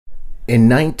In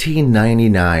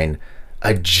 1999,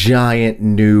 a giant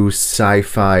new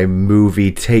sci-fi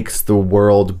movie takes the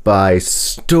world by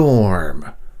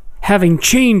storm. Having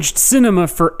changed cinema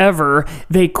forever,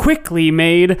 they quickly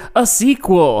made a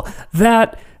sequel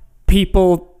that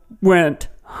people went,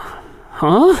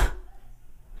 huh?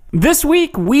 This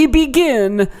week we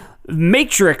begin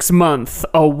Matrix Month,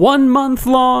 a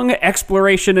 1-month-long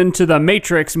exploration into the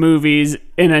Matrix movies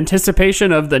in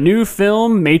anticipation of the new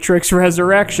film Matrix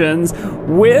Resurrections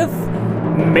with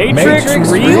Matrix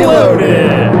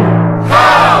Reloaded.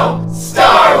 How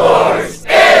Star Wars is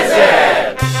it?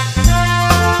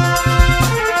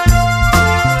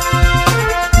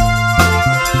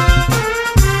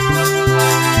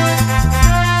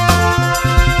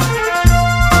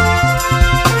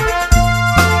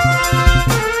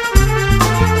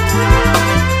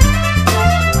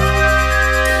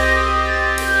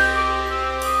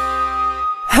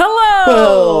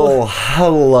 Well,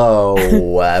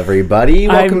 hello, everybody.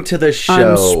 Welcome to the show.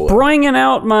 I'm springing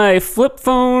out my flip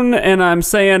phone and I'm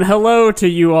saying hello to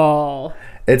you all.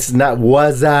 It's not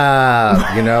what's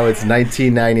up. You know, it's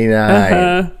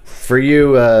 1999. For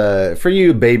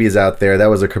you babies out there, that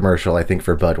was a commercial, I think,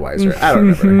 for Budweiser. I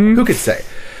don't remember. Who could say?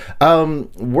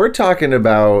 We're talking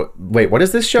about... Wait, what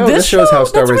is this show? This show is How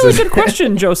Star Wars Is It. That's a really good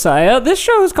question, Josiah. This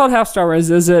show is called How Star Wars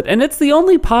Is It, and it's the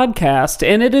only podcast,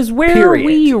 and it is where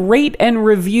we rate and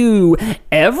review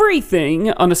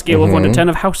everything on a scale of 1 to 10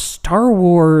 of how Star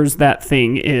Wars that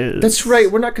thing is. That's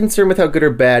right. We're not concerned with how good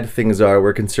or bad things are.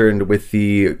 We're concerned with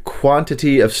the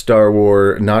quantity of Star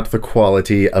Wars, not the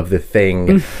quality of the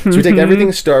thing. So we take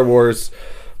everything Star Wars...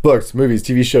 Books, movies,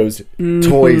 TV shows,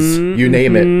 toys, you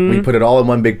name it. We put it all in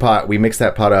one big pot. We mix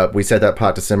that pot up. We set that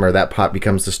pot to simmer. That pot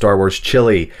becomes the Star Wars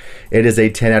chili. It is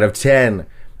a 10 out of 10.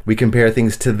 We compare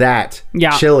things to that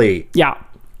chili. Yeah.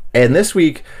 And this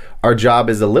week, our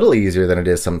job is a little easier than it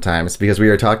is sometimes because we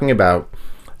are talking about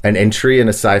an entry in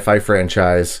a sci-fi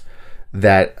franchise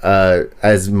that,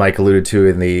 as Mike alluded to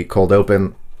in the cold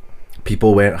open,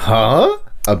 people went, huh?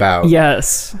 About.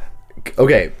 Yes.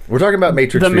 Okay, we're talking about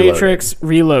Matrix Reloaded. Reloaded. Matrix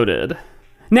Reloaded.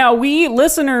 Now, we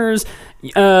listeners,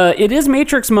 it is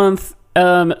Matrix Month,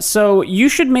 so you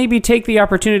should maybe take the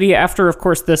opportunity after, of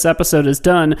course, this episode is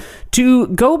done, to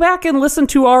go back and listen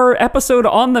to our episode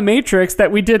on The Matrix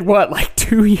that we did, like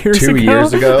 2 years ago? 2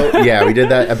 years ago? Yeah, we did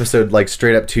that episode,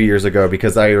 straight up 2 years ago,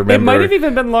 because I remember... It might have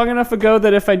even been long enough ago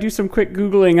that if I do some quick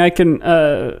Googling, I can,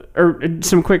 or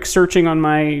some quick searching on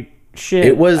my...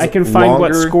 I can find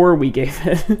what score we gave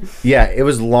it. Yeah, it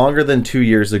was longer than 2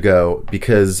 years ago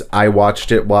because I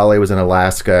watched it while I was in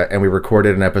Alaska and we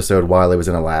recorded an episode while I was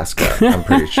in Alaska, I'm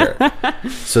pretty sure.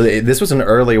 So this was an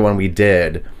early one we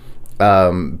did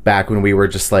back when we were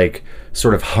just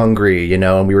sort of hungry,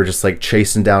 and we were just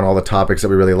chasing down all the topics that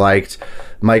we really liked.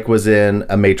 Mike was in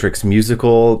a Matrix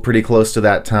musical pretty close to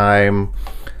that time.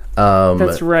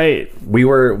 That's right. We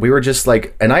were just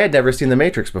and I had never seen The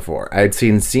Matrix before. I had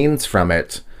seen scenes from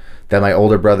it that my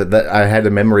older brother, that I had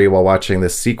a memory while watching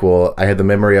this sequel. I had the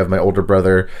memory of my older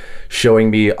brother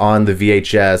showing me on the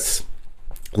VHS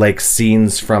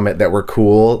scenes from it that were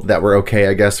cool, that were okay,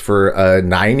 I guess, for a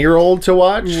 9-year-old to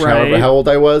watch. Right. However, how old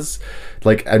I was.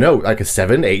 I know, a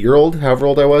 7, 8-year-old, however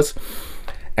old I was.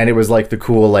 And it was the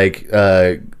cool,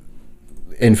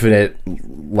 infinite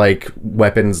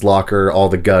weapons locker, all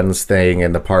the guns thing,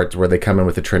 and the parts where they come in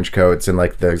with the trench coats and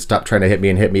the stop trying to hit me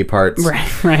and hit me parts.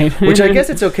 Right. Which I guess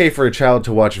it's okay for a child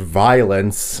to watch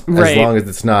violence as long as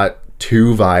it's not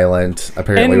too violent.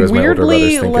 Apparently, and was my older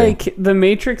brother's thinking. Weirdly, the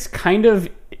Matrix kind of.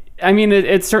 I mean,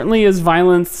 it certainly is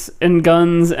violence and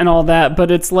guns and all that, but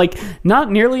it's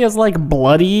not nearly as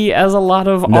bloody as a lot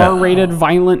of R-rated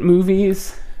violent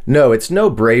movies. No, it's no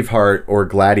Braveheart or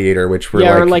Gladiator, which were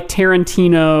or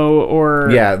Tarantino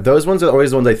or... Yeah, those ones are always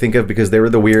the ones I think of because they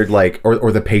were the weird,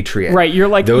 or The Patriot. Right, you're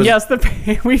yes,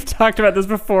 we've talked about this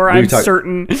before, I'm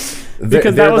certain.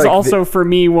 Because that was also, for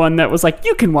me, one that was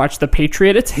you can watch The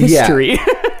Patriot, it's history.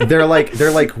 Yeah.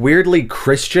 They're weirdly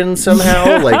Christian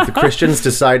somehow. The Christians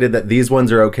decided that these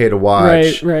ones are okay to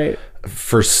watch. Right.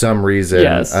 For some reason.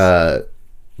 Yes. I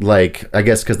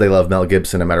guess because they love Mel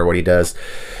Gibson no matter what he does.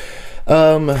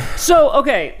 So,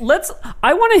 okay,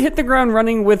 I want to hit the ground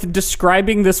running with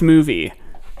describing this movie.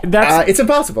 It's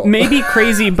impossible. Maybe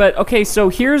crazy, but okay, so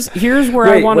here's where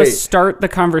I want to start the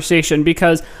conversation,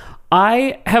 because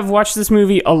I have watched this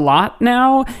movie a lot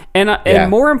now, and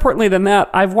more importantly than that,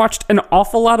 I've watched an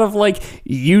awful lot of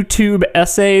YouTube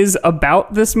essays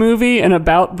about this movie and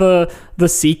about the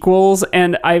sequels,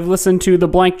 and I've listened to the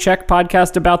Blank Check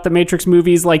podcast about the Matrix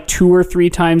movies 2 or 3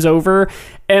 times over,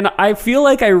 and I feel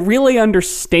I really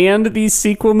understand these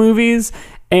sequel movies,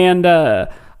 and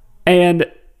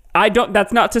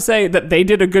That's not to say that they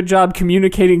did a good job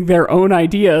communicating their own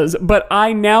ideas, but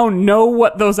I now know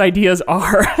what those ideas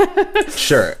are.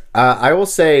 Sure. I will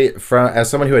say, as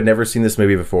someone who had never seen this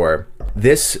movie before,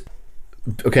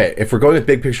 okay, if we're going with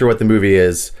big picture what the movie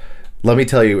is, let me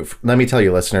tell you,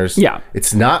 listeners. Yeah.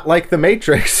 It's not like The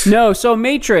Matrix. No, so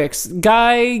Matrix,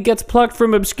 guy gets plucked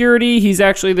from obscurity. He's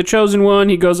actually the chosen one.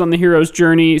 He goes on the hero's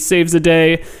journey, saves the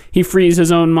day. He frees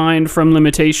his own mind from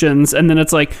limitations. And then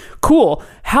it's like, cool,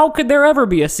 how could there ever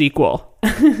be a sequel?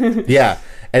 Yeah.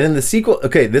 And then the sequel,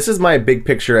 okay, this is my big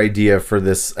picture idea for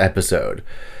this episode.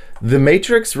 The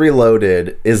Matrix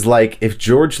Reloaded is like if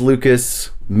George Lucas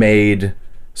made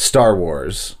Star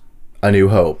Wars, A New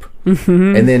Hope.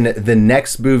 Mm-hmm. And then the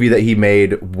next movie that he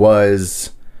made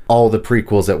was all the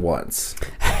prequels at once.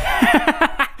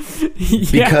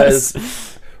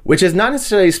 Because, which is not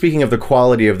necessarily speaking of the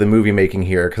quality of the movie making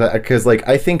here, because like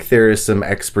I think there is some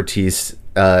expertise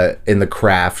in the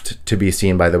craft to be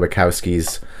seen by the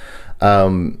Wachowskis.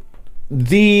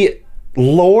 The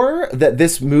lore that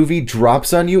this movie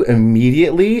drops on you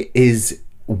immediately is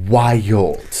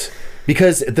wild.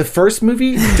 Because the first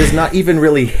movie does not even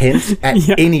really hint at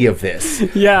any of this.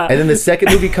 Yeah. And then the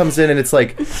second movie comes in and it's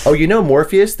like, oh, you know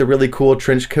Morpheus, the really cool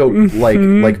trench coat, like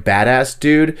badass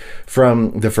dude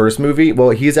from the first movie?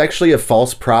 Well, he's actually a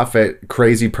false prophet,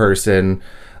 crazy person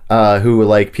who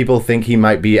like people think he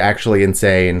might be actually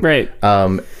insane. Right.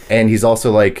 And he's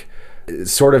also like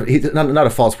sort of, he's not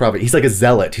a false prophet. He's like a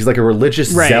zealot. He's like a religious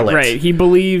zealot. Right. He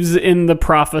believes in the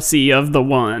prophecy of the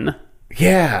one.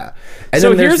 Yeah. And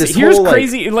so then here's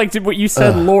crazy, like what you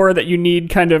said, lore that you need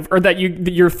kind of, or that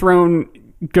you're thrown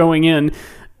going in.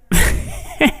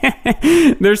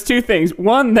 There's two things.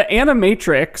 One, the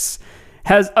Animatrix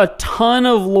has a ton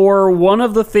of lore. One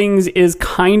of the things is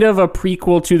kind of a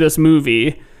prequel to this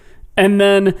movie. And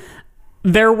then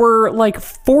there were like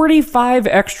 45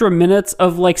 extra minutes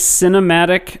of like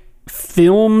cinematic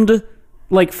filmed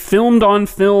on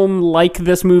film like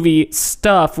this movie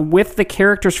stuff with the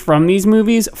characters from these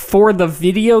movies for the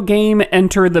video game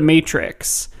Enter the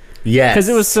Matrix. Yes. Because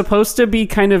it was supposed to be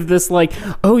kind of this like,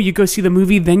 oh, you go see the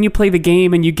movie, then you play the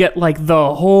game, and you get like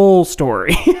the whole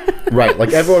story. Right,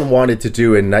 like everyone wanted to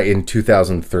do in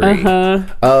 2003.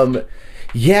 Uh-huh.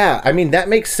 Yeah, I mean, that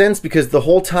makes sense because the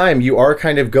whole time you are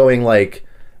kind of going like,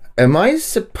 am I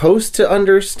supposed to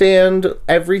understand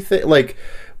everything? Like,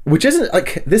 which isn't,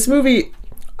 like, this movie,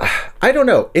 I don't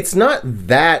know. It's not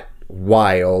that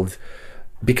wild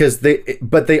because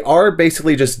they are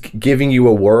basically just giving you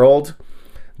a world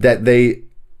that they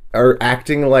are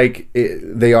acting like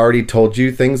they already told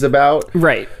you things about.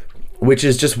 Right. Which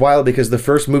is just wild because the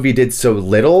first movie did so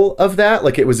little of that.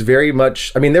 Like, it was very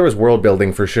much, I mean, there was world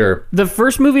building for sure. The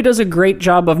first movie does a great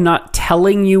job of not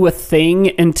telling you a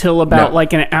thing until about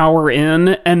like an hour in,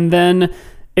 and then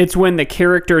it's when the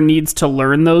character needs to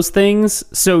learn those things.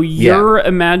 So your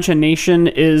imagination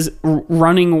is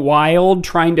running wild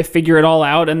trying to figure it all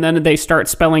out, and then they start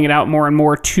spelling it out more and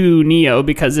more to Neo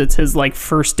because it's his like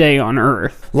first day on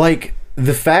Earth. Like,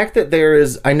 the fact that there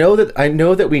is, I know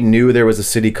that we knew there was a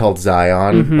city called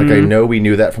Zion. Mm-hmm. Like, I know we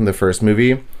knew that from the first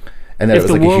movie, and that if it was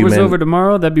the like war a human. was over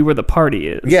tomorrow, that'd be where the party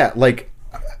is. Yeah, like,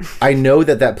 I know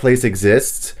that place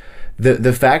exists.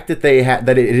 The fact that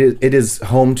that it is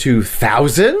home to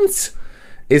thousands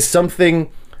is something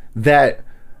that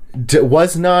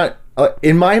was not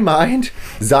in my mind.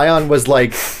 Zion was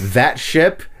like that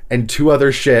ship and two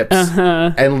other ships,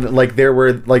 and like there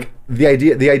were like the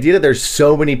idea that there's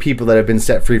so many people that have been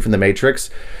set free from the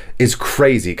Matrix is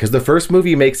crazy because the first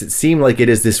movie makes it seem like it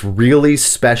is this really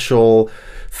special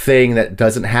thing that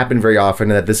doesn't happen very often,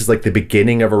 and that this is like the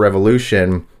beginning of a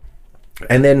revolution.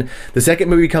 And then the second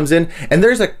movie comes in, and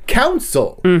there's a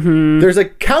council. Mm-hmm. There's a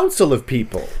council of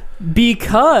people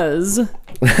because.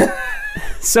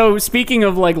 So speaking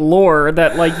of like lore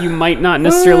that like you might not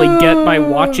necessarily get by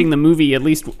watching the movie at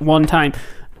least one time,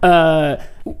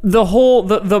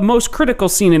 the most critical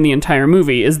scene in the entire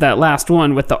movie is that last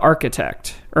one with the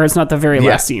architect, or it's not the very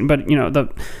last scene, but you know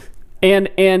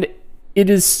and it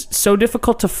is so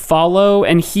difficult to follow,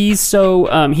 and he's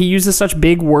so he uses such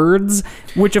big words,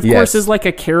 which of course is like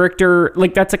a character,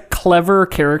 like that's a clever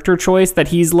character choice that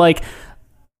he's like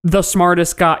the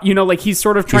smartest guy, you know, like he's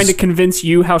sort of trying to convince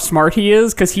you how smart he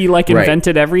is because he like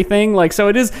invented everything. Like, so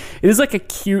it is like a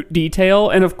cute detail.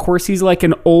 And of course he's like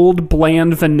an old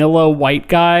bland vanilla white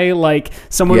guy, like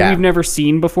someone we've never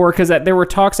seen before. Cause there were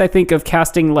talks, I think, of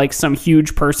casting like some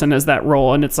huge person as that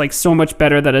role. And it's like so much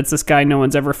better that it's this guy no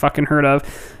one's ever fucking heard of.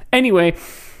 Anyway,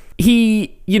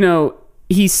 he, you know,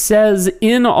 he says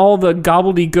in all the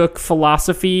gobbledygook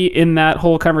philosophy in that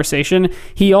whole conversation,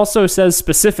 he also says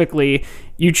specifically,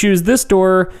 you choose this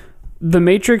door, the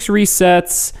Matrix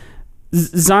resets,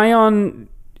 Zion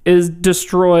is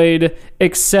destroyed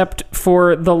except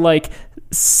for the like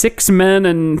 6 men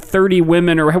and 30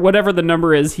 women or whatever the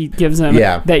number is he gives them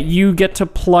that you get to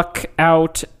pluck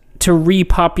out to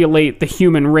repopulate the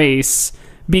human race,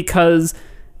 because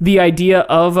the idea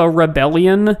of a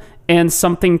rebellion and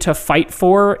something to fight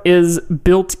for is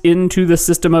built into the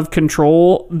system of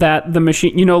control that the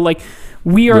machine, you know, like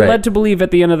we are led to believe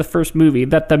at the end of the first movie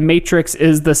that the Matrix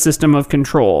is the system of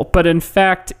control. But in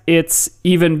fact, it's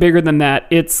even bigger than that.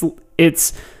 It's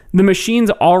the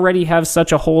machines already have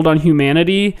such a hold on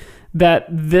humanity that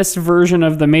this version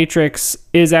of the Matrix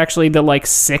is actually the like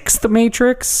 6th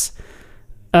Matrix.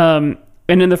 And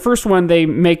in the first one, they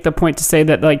make the point to say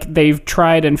that like they've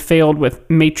tried and failed with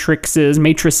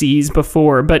matrices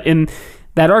before. But in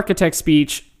that architect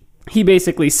speech, he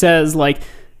basically says like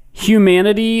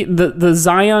humanity, the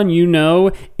Zion, you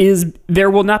know, is there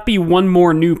will not be one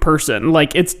more new person.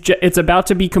 Like it's about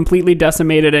to be completely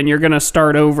decimated, and you're going to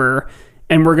start over,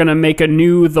 and we're going to make a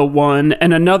new the one,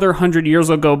 and another 100 years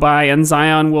will go by, and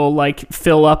Zion will like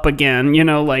fill up again. You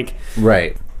know, like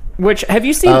right. Which have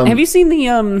you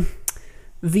seen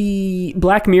the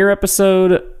Black Mirror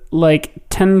episode, like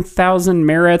 10,000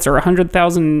 merits or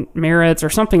 100,000 merits or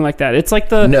something like that? It's like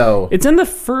it's in the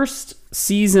first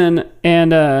season,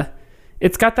 and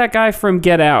it's got that guy from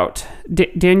Get Out,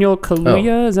 Daniel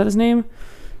Kaluuya. Is that his name?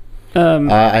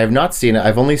 I have not seen it.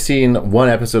 I've only seen one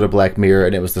episode of Black Mirror,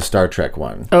 and it was the Star Trek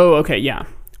one. Oh, okay, yeah.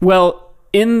 Well,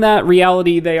 in that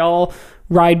reality, they all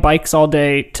ride bikes all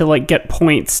day to like get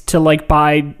points to like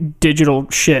buy digital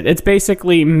shit. It's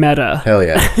basically meta. Hell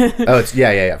yeah. Oh, it's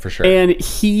yeah, for sure. And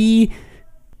he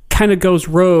kind of goes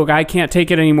rogue. I can't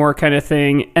take it anymore, kind of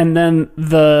thing. And then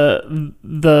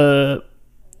the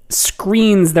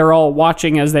screens they're all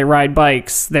watching as they ride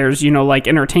bikes, there's, you know, like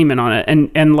entertainment on it,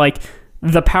 and like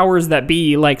the powers that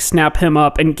be like snap him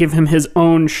up and give him his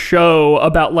own show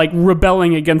about like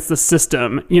rebelling against the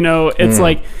system. You know, it's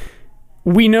like,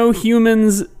 we know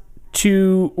humans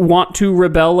to want to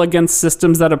rebel against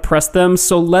systems that oppress them,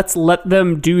 so let's let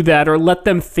them do that, or let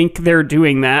them think they're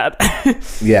doing that.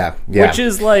 Yeah. Which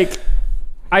is like,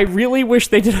 I really wish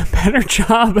they did a better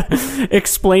job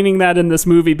explaining that in this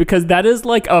movie, because that is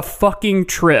like a fucking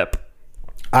trip.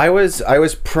 I was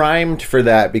primed for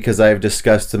that because I've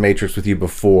discussed The Matrix with you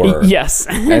before. Yes.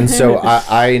 And so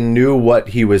I knew what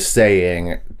he was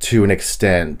saying to an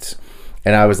extent.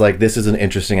 And I was like, this is an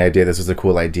interesting idea. This is a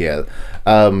cool idea.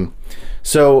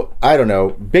 So, I don't know.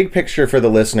 Big picture for the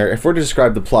listener. If we're to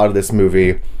describe the plot of this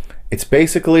movie, it's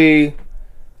basically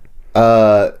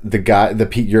your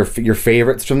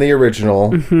favorites from the original.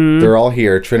 Mm-hmm. They're all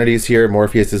here. Trinity's here.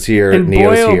 Morpheus is here. And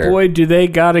Neo's here. Oh boy, do they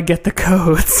gotta get the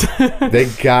codes. They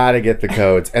gotta get the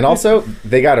codes. And also,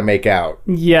 they gotta make out.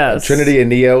 Yes. Trinity and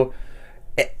Neo,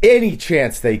 any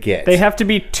chance they get. They have to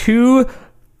be two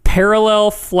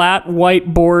parallel flat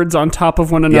white boards on top of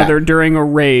one another during a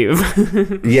rave.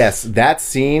 Yes, that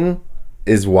scene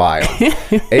is wild.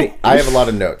 I have a lot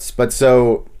of notes, but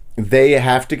so they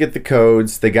have to get the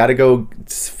codes. They got to go.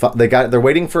 They're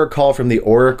waiting for a call from the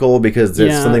Oracle because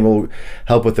there's something will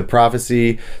help with the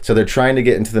prophecy. So they're trying to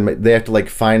get into they have to like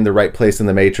find the right place in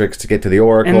the Matrix to get to the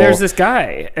Oracle. And there's this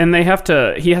guy, and he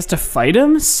has to fight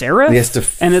him, Seraph. He has to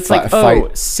and it's like, oh,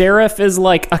 Seraph is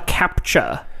like a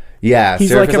CAPTCHA. Yeah, he's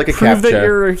Seraph like is prove a CAPTCHA. that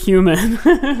you're a human.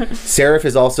 Seraph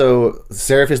is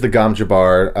the Gom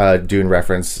Jabbar Dune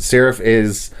reference. Seraph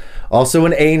is also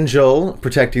an angel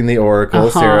protecting the Oracle.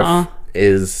 Seraph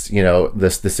is, you know, the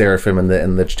seraphim and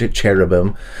the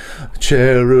cherubim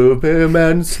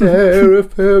and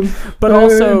seraphim. But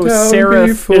also,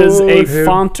 Seraph is a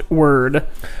font word.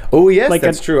 Oh yes, like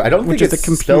that's true. I don't think it's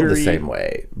spelled the same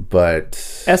way, but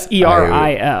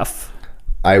Serif.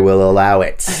 I will allow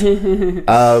it.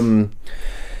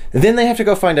 Then they have to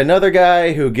go find another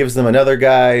guy who gives them another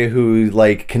guy who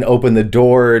like can open the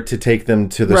door to take them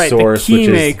to the source. The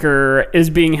Keymaker is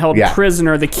being held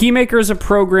prisoner. The Keymaker is a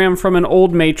program from an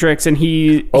old Matrix, and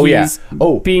he's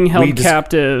being held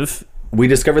captive. We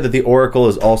discovered that the Oracle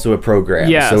is also a program.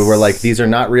 Yes. So we're like, these are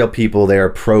not real people; they are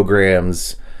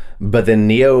programs. But then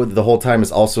Neo the whole time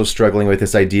is also struggling with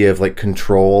this idea of like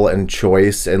control and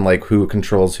choice and like who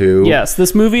controls who. Yes,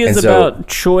 this movie is about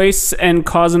choice and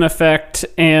cause and effect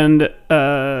and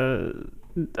a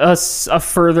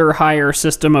further higher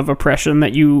system of oppression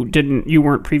that you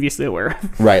weren't previously aware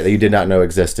of. Right, that you did not know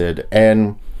existed.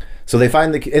 And So they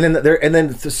find and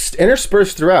then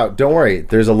interspersed throughout. Don't worry,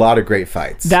 there's a lot of great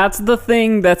fights. That's the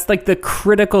thing. That's like the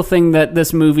critical thing that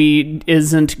this movie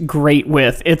isn't great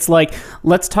with. It's like,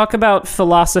 let's talk about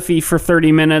philosophy for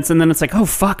 30 minutes, and then it's like, oh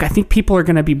fuck, I think people are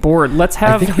gonna be bored. Let's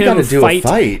have him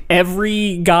fight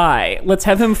every guy. Let's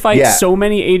have him fight so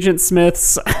many Agent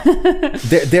Smiths.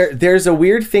 There's a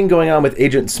weird thing going on with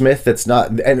Agent Smith that's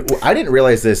not, and I didn't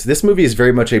realize this. This movie is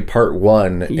very much a part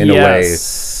one in a way.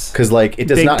 Because, like, it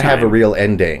does not have a real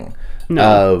ending.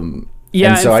 No.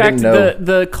 Yeah, so in fact,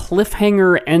 the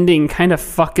cliffhanger ending kind of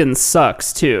fucking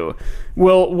sucks, too.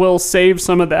 We'll save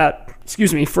some of that,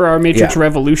 for our Matrix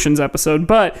Revolutions episode.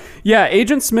 But, yeah,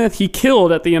 Agent Smith, he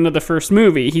killed at the end of the first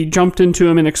movie. He jumped into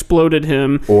him and exploded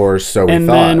him. Or so we thought. And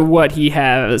then what he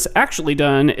has actually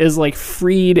done is, like,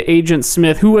 freed Agent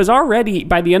Smith, who was already,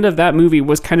 by the end of that movie,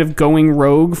 was kind of going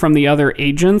rogue from the other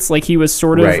agents. Like, he was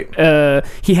sort of,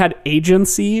 he had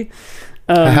agency.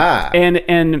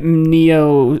 And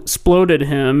Neo exploded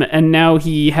him, and now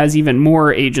he has even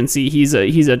more agency. He's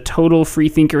a total free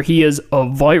thinker. He is a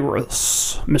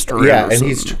virus, Mr. Anderson. Yeah,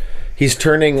 and he's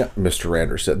turning Mr.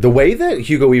 Anderson. The way that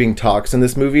Hugo Weaving talks in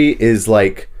this movie is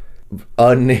like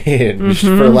unhinged,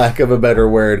 for lack of a better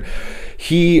word.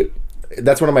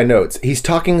 That's one of my notes. He's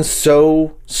talking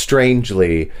so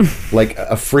strangely, like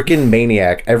a freaking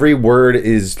maniac. Every word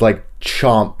is like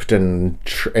chomped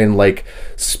and like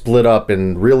split up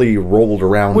and really rolled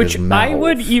around his mouth. Which I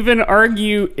would even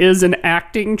argue is an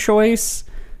acting choice.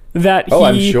 That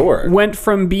I'm sure. Went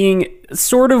from being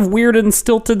sort of weird and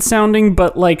stilted sounding,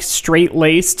 but like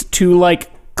straight-laced, to like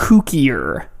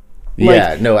kookier.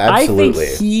 Yeah, no, absolutely.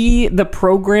 I think the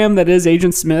program that is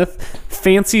Agent Smith,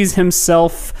 fancies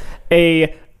himself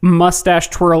a mustache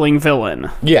twirling villain.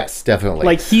 Yes, definitely.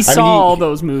 Like, he saw all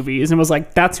those movies and was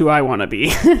like, that's who I want to be.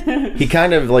 He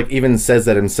kind of like even says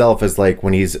that himself, as like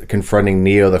when he's confronting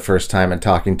Neo the first time and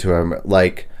talking to him,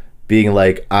 like being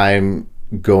like, I'm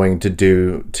going to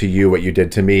do to you what you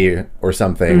did to me or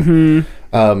something.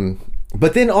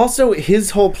 But then also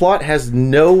his whole plot has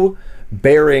no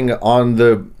bearing on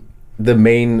the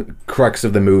main crux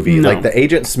of the movie. No. Like the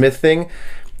Agent Smith thing,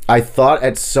 I thought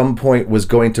at some point was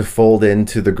going to fold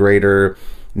into the greater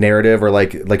narrative, or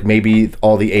like maybe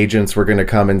all the agents were going to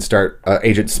come and start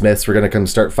Agent Smiths were going to come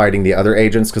start fighting the other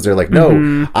agents, because they're like,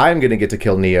 no, I'm going to get to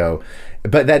kill Neo.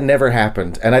 But that never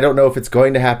happened, and I don't know if it's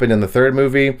going to happen in the third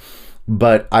movie.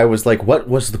 But I was like, what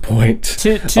was the point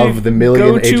of the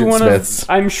million Agent Smiths?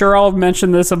 I'm sure I'll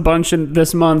mention this a bunch in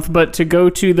this month, but to go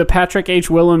to the Patrick H.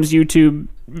 Willems YouTube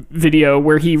video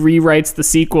where he rewrites the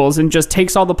sequels and just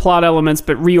takes all the plot elements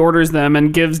but reorders them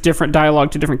and gives different dialogue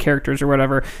to different characters or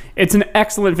whatever. It's an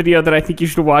excellent video that I think you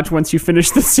should watch once you finish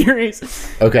the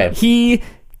series. Okay. He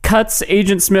cuts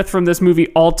Agent Smith from this movie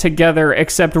altogether,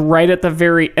 except right at the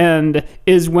very end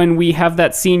is when we have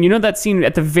that scene. You know that scene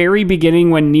at the very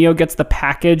beginning when Neo gets the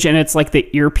package and it's like the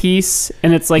earpiece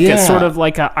and it's like it's sort of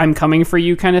like a I'm coming for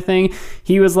you kind of thing.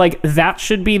 He was like, that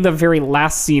should be the very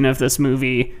last scene of this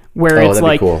movie, where it's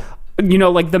like, cool. You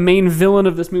know, like the main villain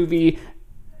of this movie,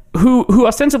 who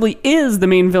ostensibly is the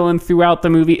main villain throughout the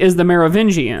movie, is the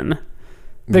Merovingian.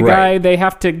 The guy they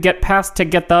have to get past to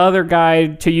get the other guy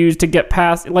to use to get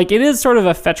past. Like, it is sort of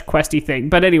a fetch questy thing.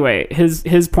 But anyway,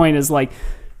 his point is like,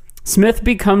 Smith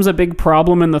becomes a big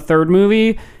problem in the third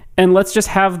movie, and let's just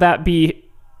have that be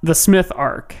the Smith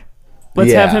arc.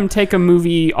 Let's have him take a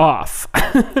movie off.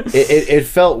 it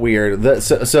felt weird.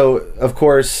 So of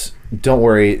course, don't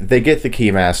worry, they get the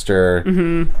Keymaster.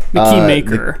 The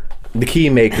Keymaker. The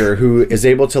Keymaker, who is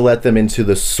able to let them into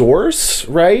the source,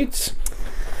 right?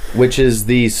 Which is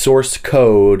the source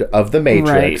code of the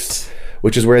Matrix,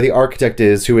 which is where the architect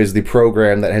is, who is the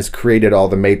program that has created all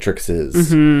the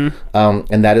Matrixes.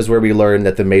 And that is where we learn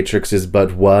that the Matrix is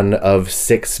but one of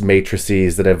 6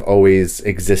 matrices that have always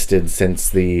existed since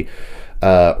the,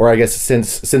 or I guess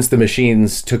since the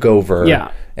machines took over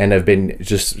and have been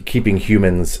just keeping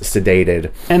humans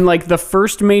sedated. And like the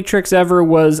first Matrix ever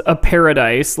was a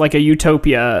paradise, like a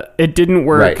utopia. It didn't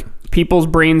work. Right. People's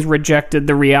brains rejected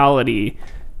the reality.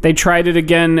 They tried it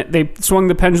again. They swung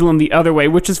the pendulum the other way,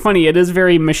 which is funny. It is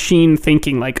very machine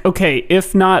thinking. Like, okay,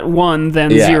 if not 1,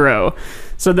 then 0.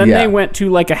 So then they went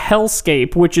to like a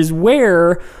hellscape, which is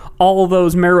where all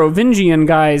those Merovingian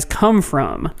guys come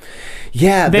from.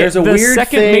 Yeah, there's a weird thing. The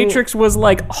second Matrix was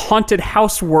like haunted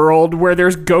house world where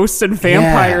there's ghosts and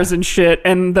vampires and shit,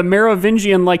 and the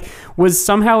Merovingian like was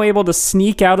somehow able to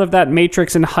sneak out of that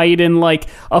Matrix and hide in like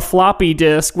a floppy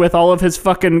disk with all of his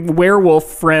fucking werewolf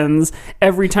friends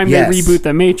every time they reboot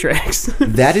the Matrix.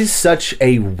 That is such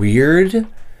a weird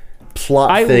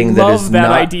plot thing that is that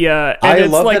not... idea. And I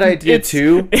love that idea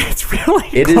too. It's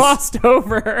really glossed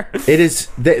over. It is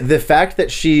the fact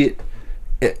that she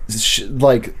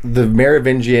like the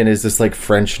Merovingian is this like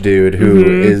French dude who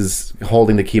is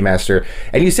holding the Keymaster,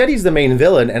 and you said he's the main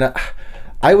villain, and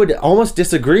I would almost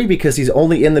disagree because he's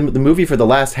only in the movie for the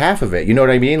last half of it. You know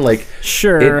what I mean? Like,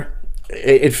 sure.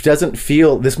 It doesn't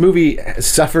feel... This movie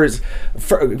suffers...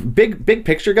 Big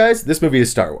picture, guys, this movie is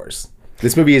Star Wars.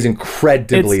 This movie is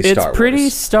incredibly Star Wars. It's pretty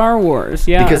Star Wars,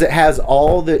 yeah. Because it has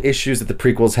all the issues that the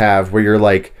prequels have, where you're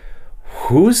like,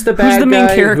 who's the bad guy? Who's the main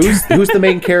character? Who's the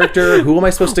main character? Who am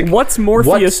I supposed to... What's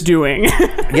Morpheus doing?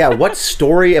 Yeah, what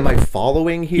story am I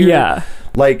following here? Yeah.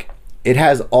 Like... It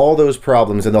has all those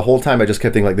problems, and the whole time I just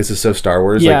kept thinking, like, this is so Star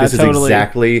Wars. Yeah, like, this totally. is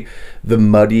exactly the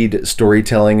muddied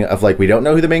storytelling of, like, we don't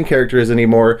know who the main character is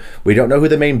anymore. We don't know who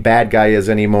the main bad guy is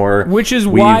anymore. Which is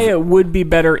why it would be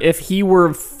better if he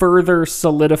were further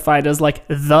solidified as, like,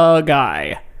 the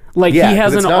guy. Like, yeah, he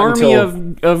has an army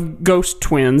of ghost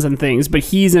twins and things, but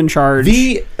he's in charge.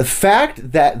 The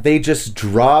fact that they just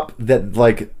drop that,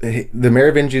 like, the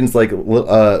Merovingian's, like,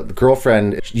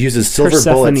 girlfriend uses silver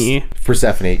bullets.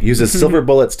 Persephone uses silver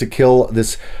bullets to kill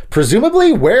this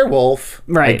presumably werewolf,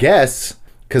 right? I guess,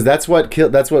 because that's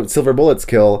what silver bullets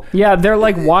kill. Yeah, they're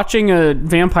like watching a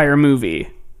vampire movie.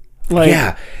 Like,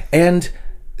 yeah, and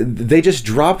they just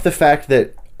drop the fact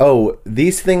that, oh,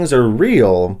 these things are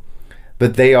real,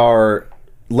 but they are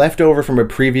left over from a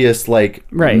previous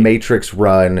Matrix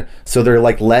run, so they're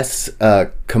like less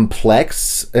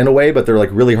complex in a way, but they're like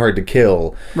really hard to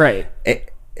kill. Right.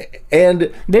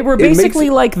 And they were basically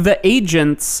like the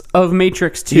agents of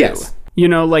Matrix 2. Yes. You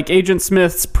know, like Agent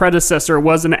Smith's predecessor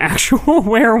was an actual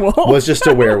werewolf. Was just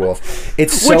a werewolf.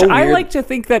 It's so Which weird. I like to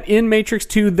think that in Matrix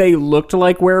 2 they looked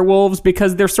like werewolves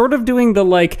because they're sort of doing the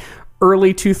like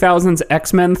early 2000s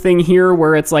X-Men thing here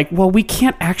where it's like, well, we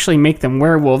can't actually make them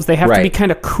werewolves. They have to be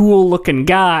kind of cool looking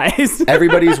guys.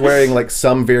 Everybody's wearing like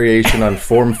some variation on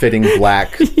form-fitting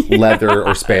black leather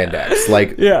or spandex,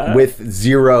 like with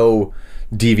zero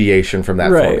deviation from that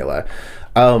formula.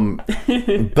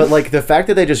 But like the fact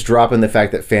that they just drop in the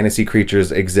fact that fantasy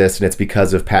creatures exist and it's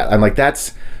because of I'm like,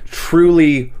 that's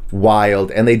truly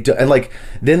wild. And they do, and like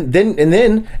then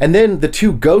the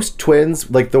two ghost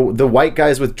twins, like the white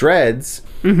guys with dreads,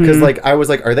 because like I was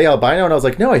like, are they albino? And I was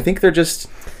like, no, I think they're just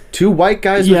two white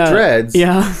guys with dreads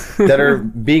that are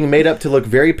being made up to look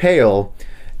very pale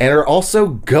and are also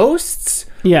ghosts.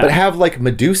 Yeah. But have like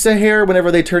Medusa hair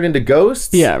whenever they turn into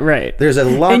ghosts. Yeah, right. There's a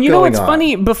lot going on. And you know what's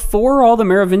funny? Before all the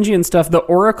Merovingian stuff, the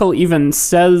Oracle even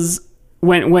says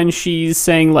when she's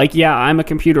saying like, yeah, I'm a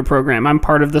computer program. I'm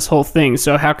part of this whole thing.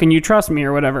 So how can you trust me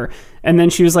or whatever? And then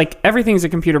she was like, everything's a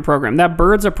computer program. That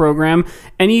bird's a program.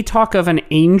 Any talk of an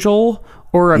angel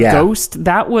or a ghost,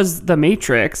 that was the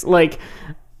Matrix. Like,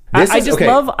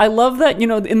 I love that, you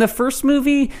know, in the first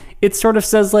movie, it sort of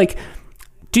says like,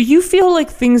 do you feel like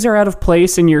things are out of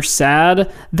place and you're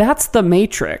sad? That's the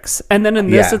Matrix. And then in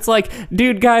this, it's like,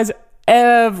 dude, guys,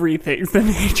 everything's the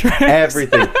Matrix.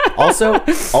 Everything. Also,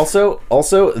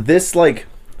 this like,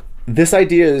 this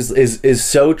idea is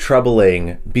so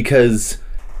troubling because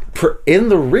in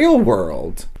the real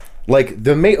world, like in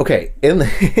the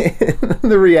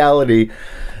reality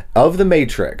of the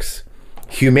Matrix,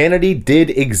 humanity did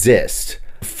exist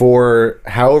for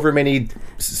however many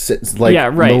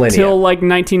millennia. Till like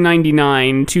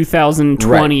 1999,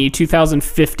 2020,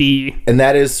 2050. And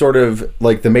that is sort of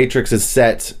like the Matrix is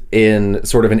set in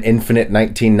sort of an infinite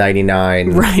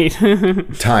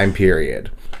 1999 time period.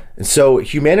 And so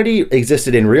humanity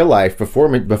existed in real life before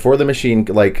the machine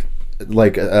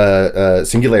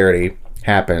singularity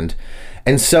happened.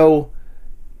 And so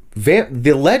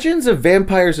the legends of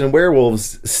vampires and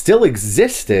werewolves still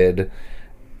existed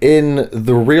in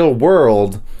the real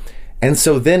world. And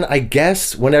so then I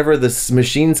guess whenever the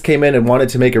machines came in and wanted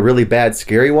to make a really bad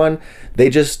scary one, they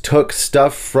just took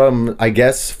stuff from, I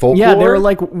guess, folklore. Yeah, they were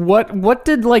like, what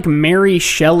did like Mary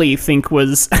Shelley think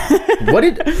was what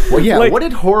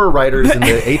did horror writers in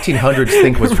the 1800s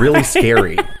think was really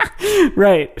scary?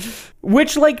 Right.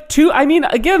 Which like to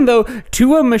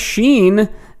a machine,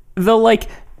 the like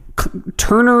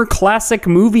Turner Classic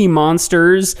Movie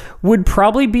Monsters would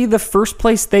probably be the first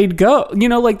place they'd go. You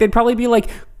know, like they'd probably be like,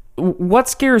 what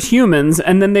scares humans?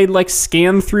 And then they'd like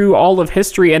scan through all of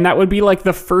history and that would be like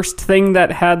the first thing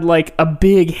that had like a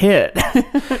big hit.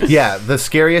 Yeah, the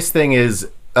scariest thing is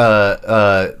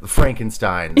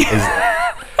Frankenstein is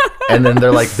and then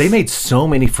they're like, they made so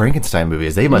many Frankenstein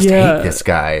movies, they must hate this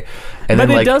guy. And but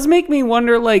then, it does make me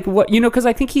wonder like what, you know, because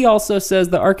I think he also says,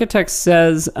 the architect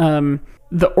says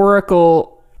the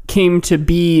Oracle came to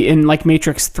be in like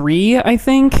Matrix 3, I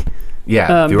think.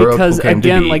 Yeah, the Oracle because came to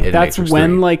again, be like in that's Matrix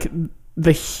when 3. like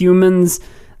the humans,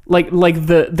 like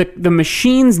the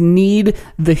machines need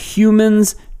the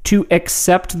humans to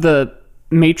accept the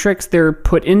matrix they're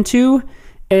put into.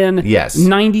 And Yes.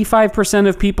 95%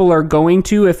 of people are going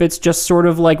to, if it's just sort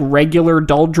of like regular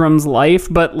doldrums life,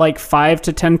 but like 5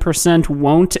 to 10%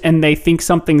 won't, and they think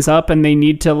something's up and they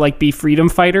need to like be freedom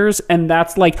fighters. And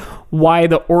that's like why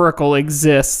the Oracle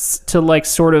exists, to like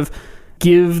sort of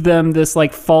give them this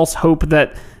like false hope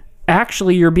that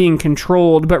actually you're being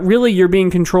controlled, but really you're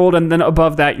being controlled, and then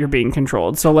above that you're being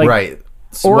controlled. So like Right.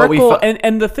 So Oracle,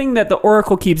 and the thing that the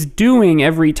Oracle keeps doing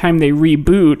every time they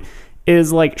reboot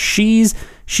is like she's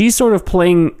sort of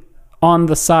playing on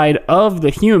the side of the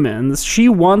humans. She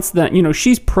wants that, you know,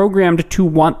 she's programmed to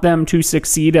want them to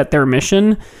succeed at their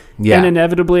mission. Yeah. And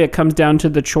inevitably it comes down to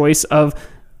the choice of,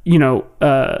 you know,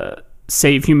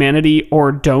 save humanity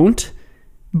or don't.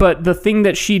 But the thing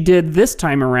that she did this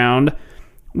time around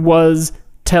was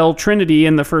tell Trinity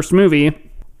in the first movie,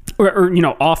 or you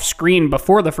know, off screen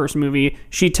before the first movie,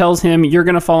 she tells him, you're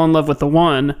going to fall in love with the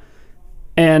one.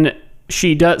 And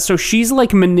she does. So she's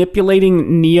like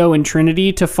manipulating Neo and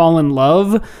Trinity to fall in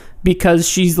love, because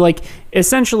she's like,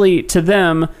 essentially to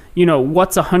them, you know,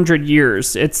 what's 100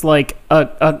 years? It's like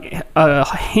a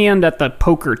hand at the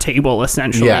poker table,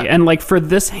 essentially. Yeah. And like for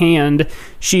this hand,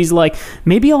 she's like,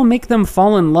 maybe I'll make them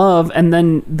fall in love, and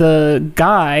then the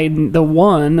guy, the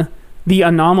one, the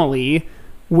anomaly,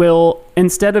 will,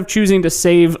 instead of choosing to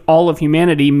save all of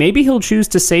humanity, maybe he'll choose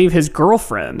to save his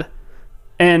girlfriend.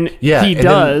 And Yeah, he and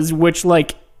does, which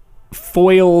like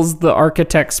foils the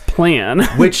architect's plan.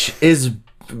 which is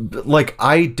like,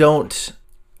 I don't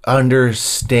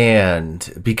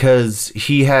understand, because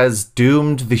he has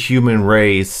doomed the human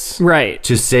race Right.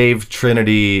 to save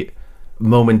Trinity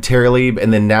momentarily,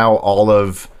 and then now all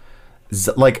of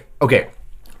like, okay,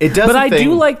 it does. But I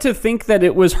do like to think that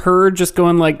it was her just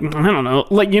going like, I don't know,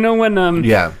 like, you know, when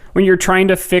when you're trying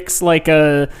to fix like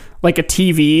a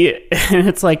TV and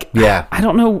it's like, Yeah. I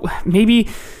don't know, maybe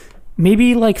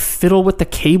like fiddle with the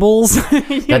cables.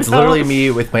 That's literally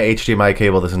me with my HDMI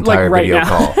cable this entire Like right video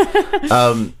now.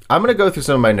 call. I'm gonna go through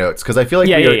some of my notes, because I feel like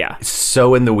we are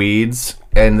so in the weeds.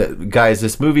 And guys,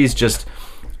 this movie's just.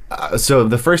 So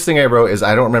the first thing I wrote is,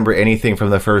 I don't remember anything from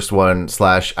the first one, /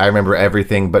 I remember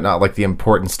everything, but not like the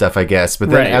important stuff, I guess. But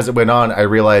then as it went on, I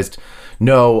realized,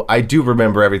 no, I do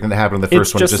remember everything that happened in the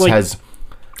first one. It just like has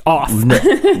off.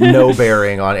 no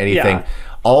bearing on anything. Yeah.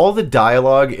 All the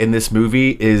dialogue in this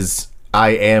movie is, I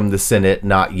am the Senate,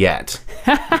 not yet.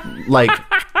 Like,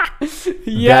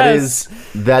 Yes.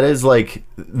 that is like,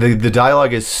 the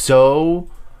dialogue is so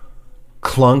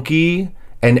clunky,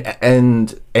 and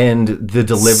the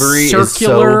delivery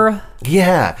Circular. is so,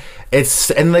 yeah, it's,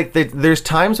 and like there's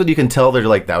times when you can tell they're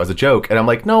like, that was a joke, and I'm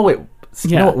like, no, it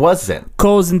wasn't.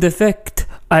 Cause and effect.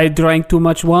 I drank too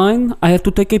much wine. I have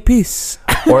to take a piss.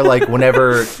 Or like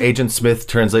whenever Agent Smith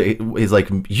turns, he's like,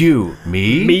 you,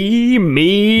 me,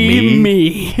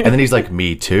 me, and then he's like,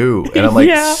 me too, and I'm like,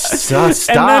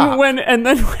 stop. And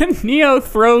then when Neo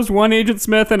throws one Agent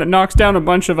Smith and it knocks down a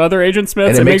bunch of other Agent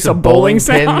Smiths, and it makes a bowling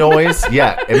pin sound. noise.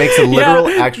 Yeah, it makes a literal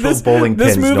actual bowling pin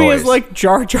noise. This movie is like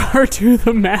Jar Jar to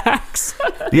the max.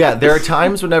 Yeah, there are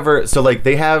times whenever, so like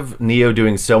they have Neo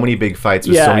doing so many big fights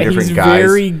with so many different he's guys.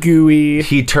 Very gooey.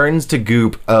 He turns to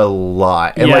goop a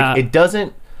lot, and like it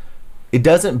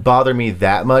doesn't bother me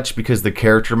that much, because the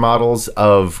character models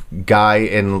of guy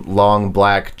in long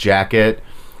black jacket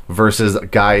versus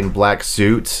guy in black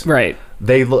suit, right,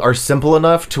 they are simple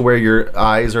enough to where your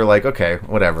eyes are like, okay,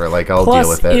 whatever, like I'll deal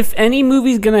with it. If any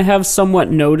movie's gonna have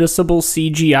somewhat noticeable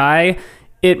CGI,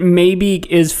 it maybe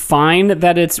is fine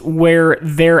that it's where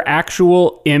their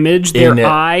actual image, their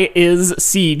eye, is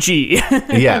CG.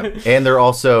 Yeah, and they're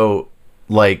also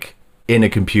like in a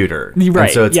computer, right?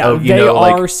 And so it's, they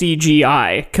are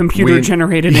CGI, computer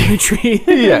generated imagery.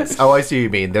 Yes. Oh, I see what you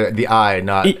mean. The eye,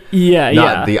 not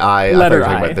the eye. Letter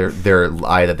I eye. about their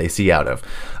eye that they see out of,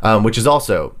 which is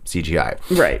also CGI.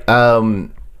 Right.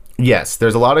 Yes,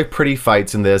 there's a lot of pretty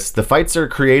fights in this. The fights are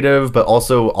creative, but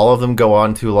also all of them go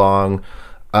on too long.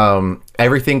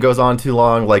 Everything goes on too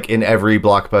long. Like in every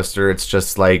blockbuster, it's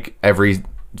just like every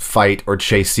fight or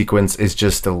chase sequence is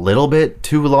just a little bit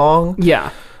too long. Yeah.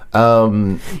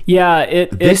 They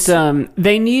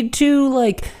need to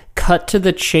like cut to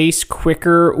the chase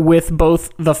quicker with both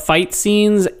the fight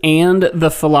scenes and the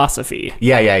philosophy.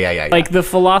 Yeah. Like the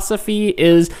philosophy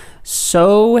is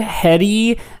so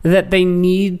heady that they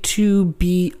need to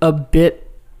be a bit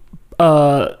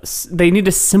they need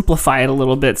to simplify it a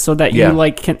little bit so that you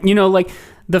like can, you know, like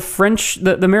the French,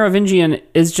 the Merovingian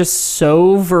is just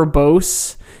so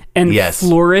verbose and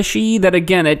flourishy that,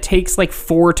 again, it takes like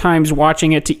 4 times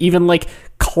watching it to even like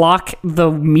clock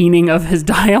the meaning of his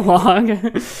dialogue.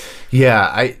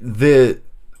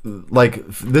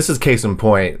 This is case in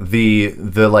point, the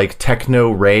like techno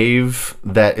rave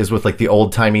that is with like the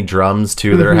old timey drums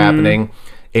too that are happening,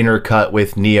 intercut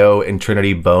with Neo and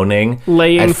Trinity boning,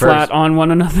 laying flat on one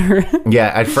another.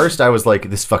 At first I was like,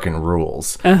 this fucking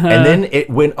rules, and then it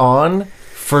went on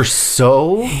for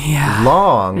so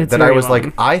long that I was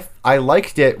like, I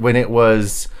liked it when it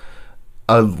was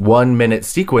a 1 minute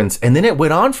sequence, and then it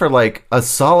went on for like a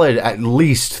solid at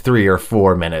least 3 or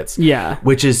 4 minutes,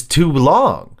 which is too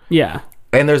long.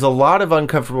 And there's a lot of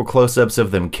uncomfortable close-ups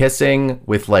of them kissing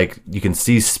with like, you can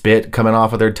see spit coming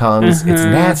off of their tongues. It's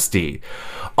nasty.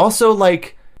 Also,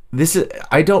 like, this is,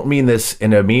 I don't mean this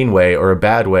in a mean way or a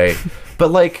bad way,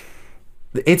 but like,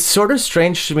 it's sort of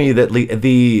strange to me that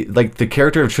the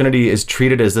character of Trinity is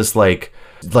treated as this like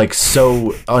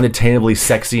so unattainably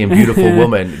sexy and beautiful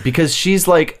woman, because she's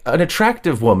like an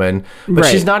attractive woman, but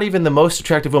she's not even the most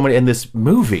attractive woman in this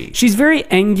movie. She's very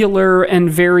angular and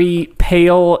very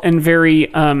pale and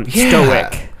very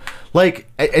stoic. Like,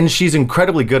 and she's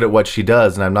incredibly good at what she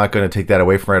does, and I'm not going to take that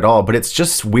away from her at all, but it's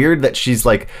just weird that she's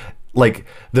like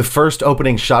the first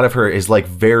opening shot of her is like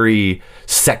very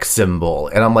sex symbol,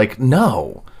 and I'm like,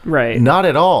 no. Right. Not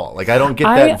at all. Like, I don't get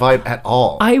that vibe at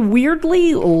all. I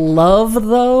weirdly love,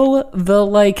 though, the,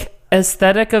 like,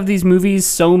 aesthetic of these movies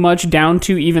so much, down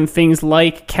to even things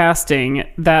like casting,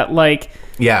 that, like...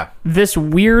 this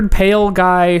weird pale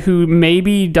guy who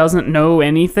maybe doesn't know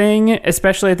anything,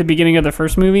 especially at the beginning of the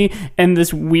first movie, and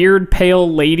this weird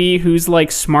pale lady who's,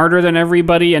 like, smarter than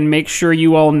everybody and makes sure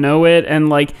you all know it, and,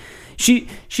 like... She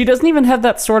doesn't even have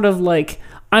that sort of, like,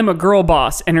 I'm a girl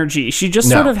boss energy. She just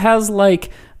sort of has, like...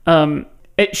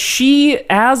 she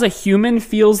as a human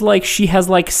feels like she has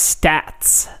like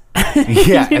stats.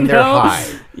 And they're high.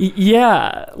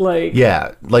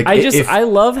 I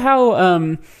love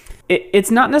how it's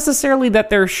not necessarily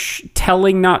that they're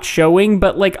telling, not showing,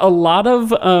 but like a lot of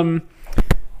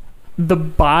the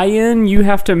buy-in you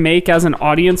have to make as an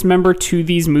audience member to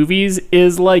these movies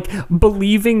is like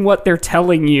believing what they're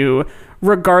telling you,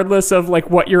 regardless of like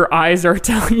what your eyes are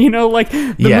telling you. Like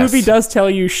the movie does tell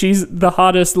you she's the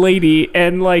hottest lady,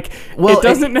 and like it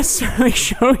doesn't necessarily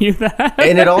show you that.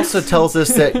 And it also tells us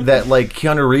that like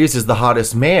Keanu Reeves is the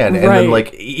hottest man, and then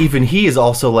like even he is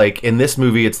also like, in this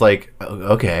movie it's like,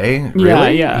 okay,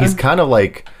 really? He's kind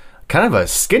of a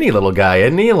skinny little guy,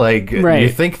 isn't he? Like, you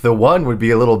think the one would be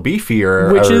a little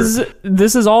beefier.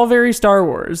 This is all very Star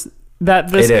Wars.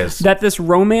 That this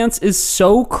romance is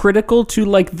so critical to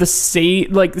like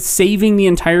saving the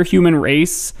entire human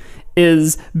race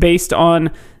is based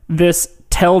on this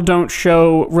tell don't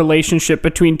show relationship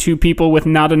between two people with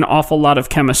not an awful lot of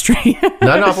chemistry.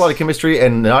 Not an awful lot of chemistry,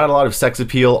 and not a lot of sex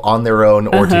appeal on their own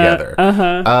or together. I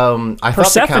thought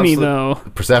Persephone, though.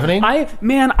 Persephone?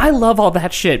 I love all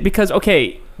that shit, because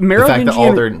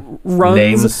Merovingian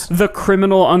runs the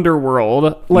criminal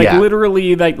underworld, like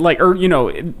literally, or you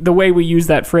know, the way we use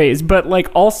that phrase, but like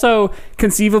also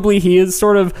conceivably he is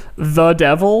sort of the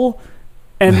devil.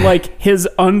 And, like, his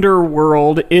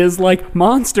underworld is, like,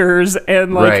 monsters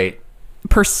and, like,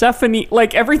 Persephone,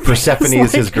 like, everything. Persephone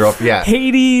is his girl,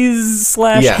 Hades /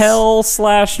 hell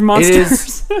 /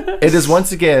 monsters. It is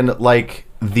once again, like,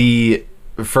 the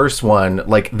first one,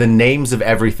 like, the names of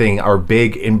everything are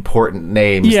big, important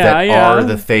names that are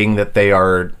the thing that they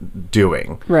are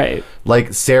doing. Right.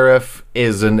 Like, Seraph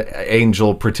is an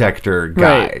angel protector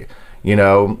guy. Right. You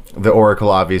know, the Oracle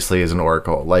obviously is an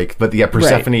Oracle. Like, but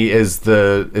Persephone is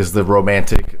the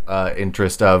romantic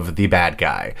interest of the bad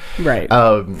guy. Right.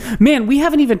 Man, we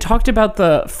haven't even talked about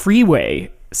the freeway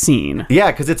scene.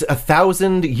 Yeah, because it's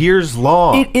 1,000 years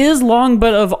long. It is long,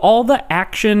 but of all the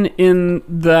action in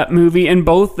that movie, in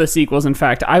both the sequels, in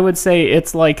fact, I would say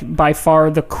it's like by far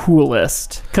the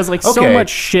coolest, because like so much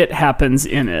shit happens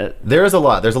in it. There's a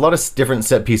lot of different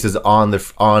set pieces on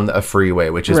a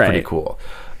freeway, which is pretty cool.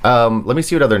 Let me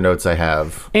see what other notes I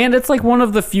have. And it's like one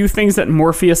of the few things that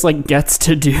Morpheus like gets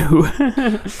to do.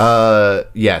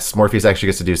 Yes, Morpheus actually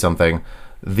gets to do something.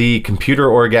 The computer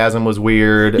orgasm was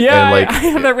weird. Yeah, and, like, I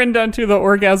have that written down too, the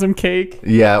orgasm cake.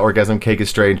 Yeah, orgasm cake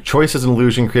is strange. Choice is an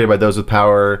illusion created by those with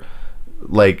power,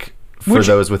 like, for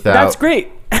those without. That's great.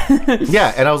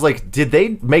 Yeah, and I was like, did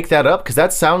they make that up? Because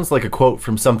that sounds like a quote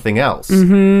from something else.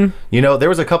 Mm-hmm. You know, there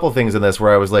was a couple things in this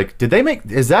where I was like,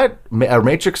 is that a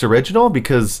Matrix original?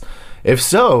 Because if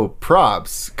so,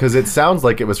 props, because it sounds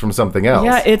like it was from something else.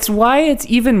 Yeah, it's why it's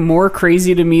even more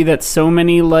crazy to me that so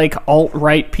many like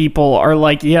alt-right people are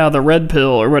like, yeah, the red pill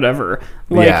or whatever.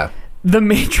 Like, the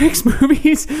Matrix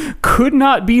movies could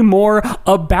not be more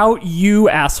about you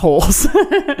assholes.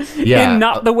 Yeah. And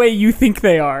not the way you think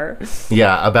they are.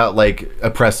 Yeah, about like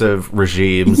oppressive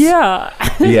regimes. Yeah.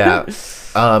 Yeah.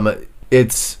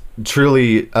 It's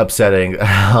truly upsetting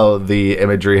how the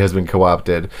imagery has been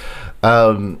co-opted.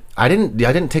 I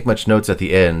didn't take much notes at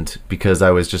the end because I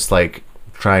was just like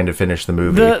trying to finish the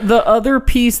movie. The other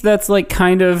piece that's like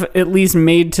kind of at least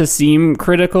made to seem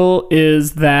critical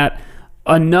is that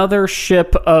another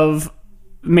ship of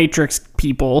Matrix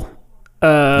people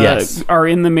are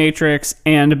in the Matrix,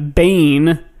 and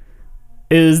Bane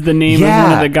is the name of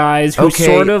one of the guys who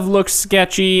sort of looks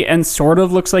sketchy and sort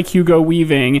of looks like Hugo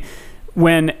Weaving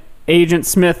when Agent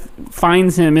Smith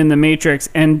finds him in the Matrix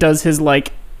and does his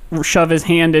like shove his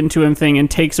hand into him thing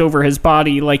and takes over his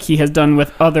body like he has done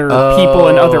with other people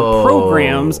and other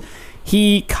programs.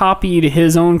 He copied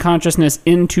his own consciousness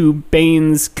into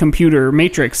Bane's computer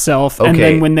Matrix self, and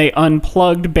then when they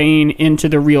unplugged Bane into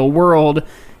the real world,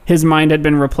 his mind had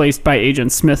been replaced by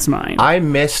Agent Smith's mind. I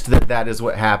missed that is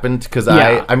what happened because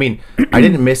I mean, I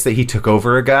didn't miss that he took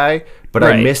over a guy, but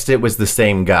I missed it was the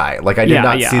same guy. Like, I did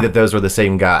not see that those were the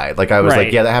same guy. Like, I was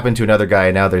like, yeah, that happened to another guy,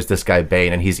 and now there's this guy,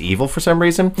 Bane, and he's evil for some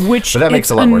reason. But that makes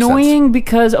a lot more sense. It's annoying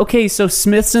because, okay, so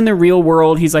Smith's in the real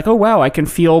world. He's like, oh, wow, I can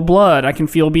feel blood. I can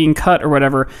feel being cut or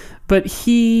whatever. But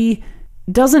he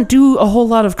doesn't do a whole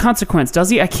lot of consequence, does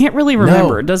he? I can't really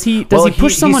remember. No. Does he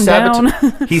push someone down?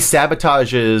 He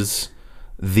sabotages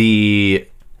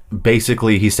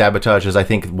basically he sabotages, I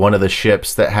think, one of the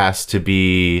ships that has to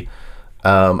be...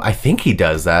 I think he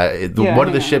does that. One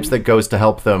of the ships that goes to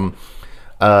help them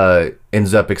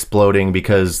ends up exploding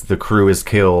because the crew is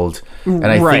killed. And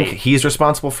I think he's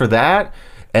responsible for that.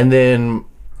 And then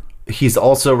he's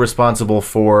also responsible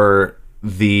for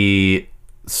the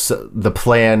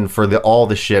plan for all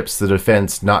the ships, the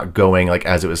defense not going like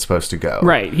as it was supposed to go.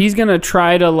 Right. He's going to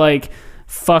try to like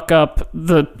fuck up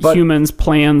the humans'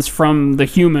 plans from the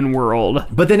human world.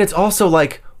 But then it's also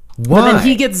like... Why? But then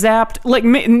he gets zapped. Like,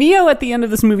 Neo at the end of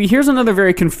this movie, here's another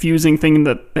very confusing thing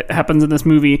that happens in this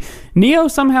movie. Neo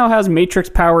somehow has Matrix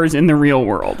powers in the real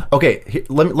world. Okay,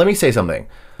 let me say something.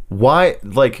 Why,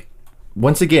 like,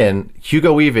 once again,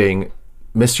 Hugo Weaving,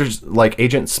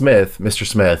 Agent Smith, Mr.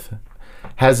 Smith,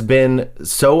 has been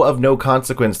so of no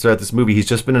consequence throughout this movie. He's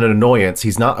just been an annoyance.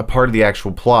 He's not a part of the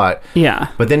actual plot. Yeah.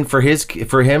 But then for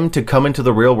him to come into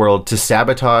the real world to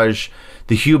sabotage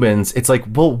the humans, it's like,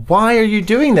 well, why are you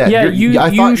doing that? Yeah,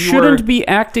 you shouldn't be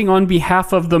acting on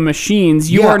behalf of the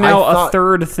machines. You are now a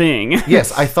third thing.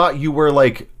 Yes, I thought you were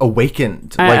like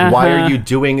awakened. Like, why are you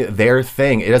doing their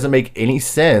thing? It doesn't make any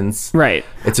sense. Right.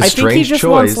 It's a strange choice. I think he just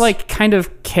wants like kind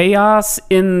of chaos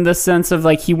in the sense of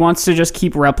like he wants to just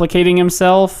keep replicating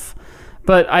himself.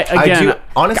 But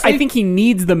honestly, I think he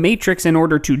needs the Matrix in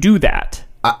order to do that.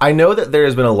 I know that there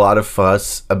has been a lot of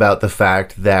fuss about the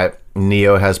fact that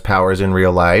Neo has powers in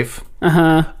real life.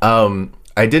 It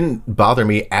didn't bother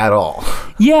me at all.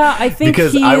 Yeah, I think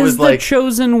he is the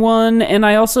chosen one, and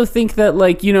I also think that,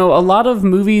 like, you know, a lot of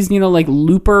movies, you know, like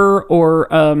Looper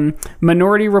or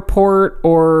Minority Report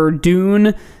or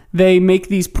Dune, they make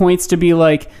these points to be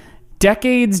like,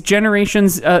 decades,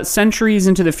 generations, centuries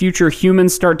into the future,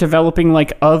 humans start developing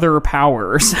like other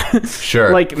powers.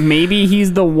 Sure. Like maybe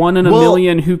he's the one in a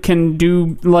million who can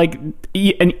do like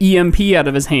an EMP out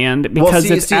of his hand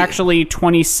because it's actually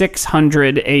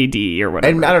 2600 AD or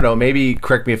whatever. And I don't know, maybe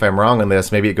correct me if I'm wrong on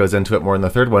this, maybe it goes into it more in the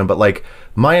third one, but like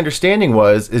my understanding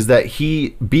is that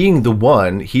he being the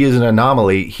one, he is an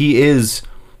anomaly. He is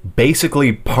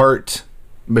basically part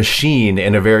machine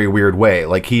in a very weird way.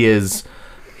 Like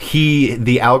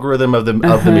the algorithm of the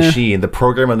machine, the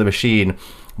program of the machine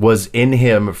was in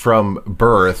him from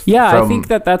birth. Yeah, I think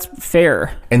that's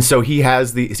fair. And so he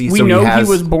has he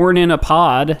was born in a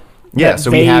pod. Yeah,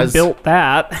 so he built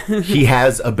that. He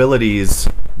has abilities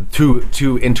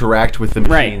to interact with the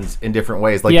machines in different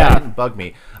ways. Like that didn't bug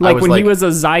me. Like when he was a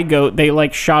zygote, they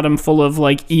like shot him full of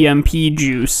like EMP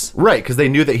juice. Right, because they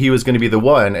knew that he was going to be the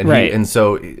one, and and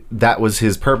so that was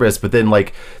his purpose. But then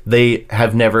like they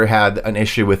have never had an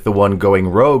issue with the one going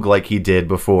rogue like he did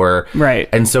before. Right,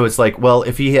 and so it's like, well,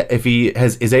 if he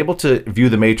is able to view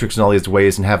the Matrix in all these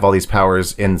ways and have all these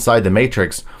powers inside the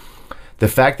Matrix, the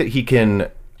fact that he can,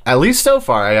 at least so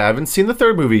far, I haven't seen the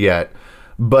third movie yet,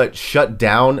 but shut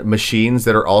down machines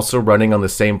that are also running on the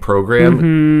same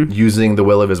program using the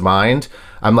will of his mind.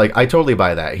 I'm like, I totally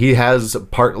buy that. He has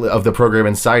part of the program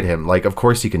inside him. Like, of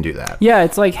course he can do that. Yeah,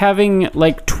 it's like having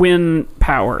like twin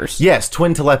powers. Yes,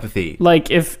 twin telepathy. Like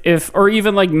if or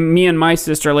even like me and my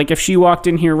sister, like if she walked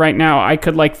in here right now, I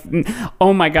could like,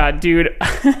 oh my God, dude.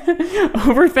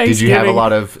 Over Thanksgiving, did you have a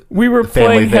lot of we were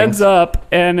playing things? Heads Up,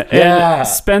 and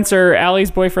Spencer, Allie's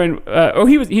boyfriend,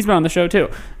 he's been on the show too.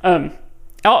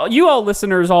 You all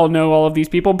listeners all know all of these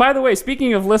people. By the way,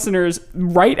 speaking of listeners,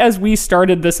 right as we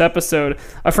started this episode,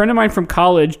 a friend of mine from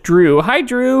college, Drew. Hi,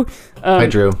 Drew. Hi,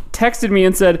 Drew. Texted me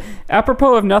and said,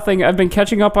 apropos of nothing, I've been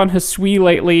catching up on Hisui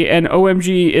lately, and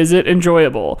OMG, is it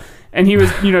enjoyable? And he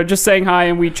was, just saying hi,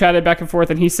 and we chatted back and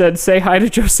forth, and he said, say hi to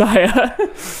Josiah.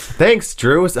 Thanks,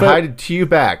 Drew. Hi to you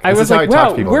back. I was like,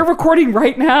 wow, we're recording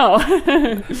right now.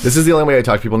 This is the only way I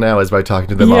talk to people now, is by talking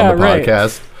to them on the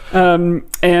podcast.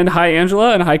 And hi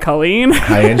Angela, and hi Colleen.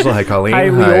 Hi Angela, hi Colleen. Hi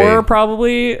Lior,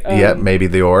 probably. Maybe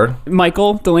Lior.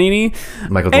 Michael Delaney.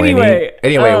 Anyway,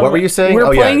 what were you saying?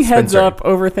 We're playing Heads Up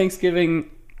over Thanksgiving,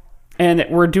 and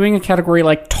we're doing a category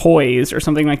like toys or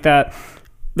something like that.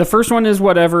 The first one is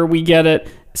whatever, we get it.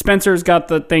 Spencer's got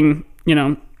the thing,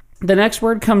 The next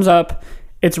word comes up.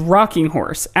 It's rocking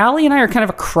horse. Allie and I are kind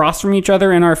of across from each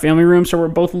other in our family room, so we're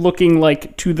both looking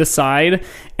like to the side.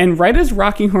 And right as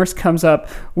rocking horse comes up,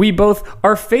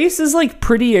 our face is like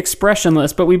pretty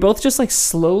expressionless, but we both just like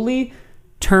slowly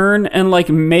turn and like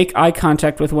make eye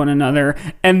contact with one another.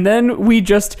 And then we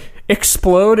just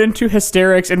explode into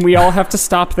hysterics, and we all have to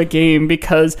stop the game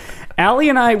because Allie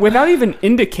and I, without even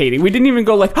indicating, we didn't even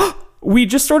go like, oh, we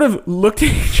just sort of looked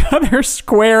at each other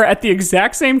square at the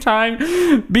exact same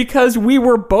time because we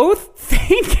were both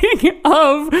thinking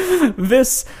of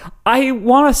this, I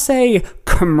want to say,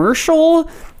 commercial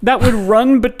that would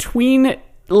run between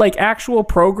like actual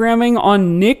programming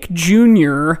on Nick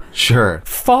Jr. Sure.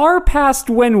 Far past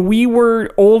when we were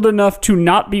old enough to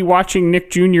not be watching Nick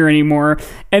Jr. anymore.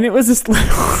 And it was this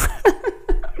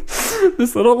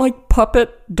little like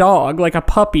puppet dog, like a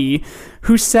puppy,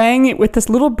 who sang it with this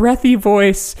little breathy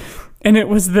voice, and it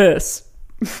was this.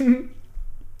 1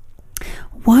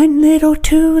 little,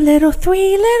 2 little,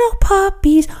 3 little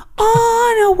puppies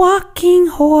on a walking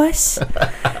horse.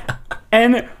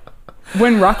 And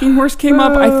when rocking horse came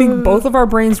up, I think both of our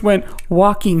brains went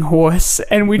walking horse,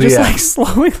 and we just like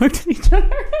slowly looked at each other.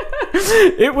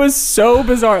 It was so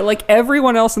bizarre. Like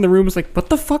everyone else in the room was like, what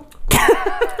the fuck?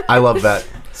 I love that.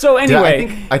 So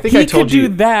anyway, I think he I told could do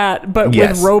that, but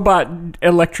with robot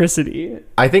electricity.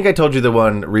 I think I told you the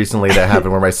one recently that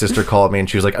happened where my sister called me and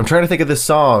she was like, I'm trying to think of this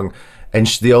song. And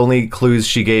the only clues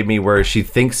she gave me were she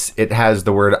thinks it has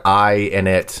the word I in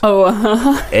it. Oh,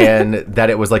 and that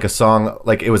it was like a song,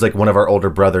 like it was like one of our older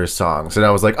brother's songs. And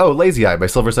I was like, oh, Lazy Eye by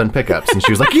Silver Sun Pickups. And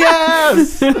she was like,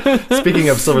 yes! Speaking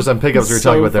of Silver Sun Pickups, we were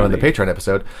talking about them in the Patreon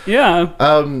episode. Yeah.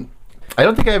 I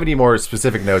don't think I have any more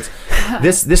specific notes.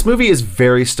 This movie is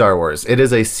very Star Wars. It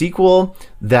is a sequel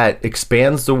that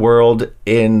expands the world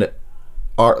in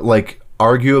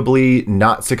arguably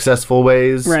not successful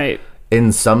ways. Right.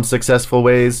 In some successful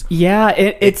ways. Yeah,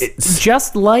 it's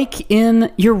just like in,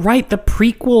 you're right, the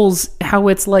prequels, how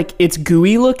it's like, it's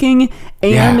gooey looking,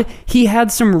 and he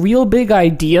had some real big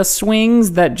idea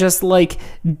swings that just like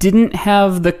didn't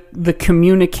have the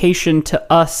communication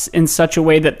to us in such a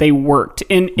way that they worked.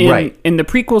 In the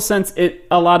prequel sense,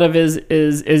 a lot of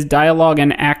is dialogue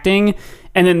and acting,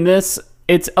 and in this,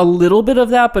 it's a little bit of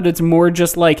that, but it's more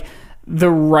just like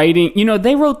the writing.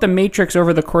 They wrote The Matrix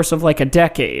over the course of like a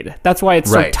decade. That's why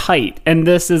it's so tight. And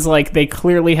this is like they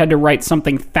clearly had to write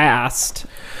something fast,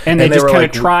 and they just kind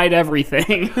of tried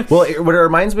everything. Well, what it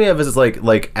reminds me of is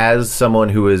like as someone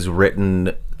who has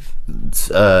written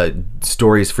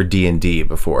stories for D&D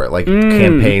before, like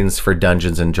campaigns for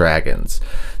Dungeons and Dragons,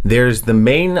 there's the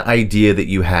main idea that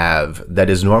you have that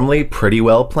is normally pretty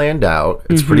well planned out.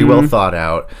 It's pretty well thought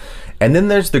out. And then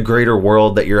there's the greater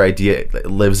world that your idea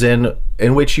lives in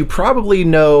which you probably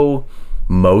know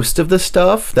most of the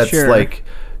stuff. That's like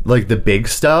the big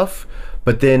stuff.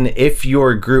 But then if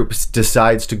your group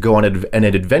decides to go on an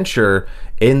adventure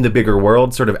in the bigger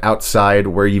world, sort of outside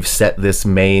where you've set this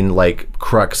main like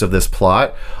crux of this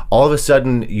plot, all of a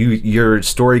sudden your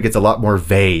story gets a lot more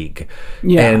vague.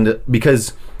 Yeah. And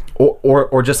because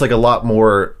or just like a lot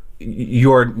more,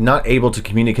 you're not able to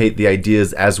communicate the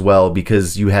ideas as well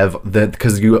because you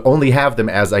only have them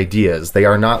as ideas. They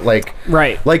are not like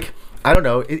like, I don't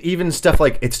know, even stuff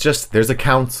like, it's just there's a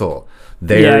council,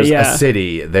 there's a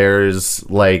city, there's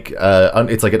like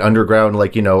it's like an underground,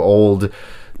 like, old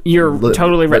You're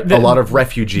totally right. A lot of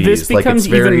refugees. This becomes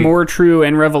even more true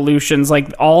in Revolutions.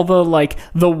 Like all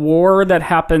the war that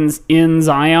happens in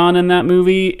Zion in that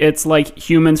movie, it's like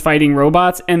humans fighting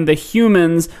robots, and the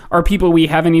humans are people we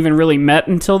haven't even really met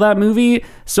until that movie.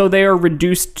 So they are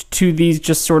reduced to these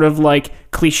just sort of like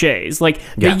cliches, like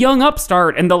the young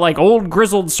upstart and the like old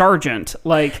grizzled sergeant.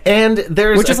 Like, and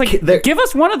there's which is like give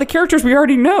us one of the characters we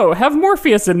already know. Have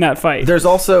Morpheus in that fight. There's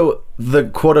also the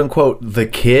quote unquote the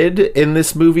kid in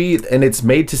this movie, and it's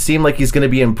made to seem like he's going to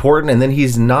be important, and then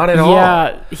he's not at all.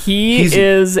 Yeah, he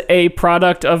is a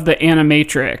product of the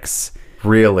Animatrix.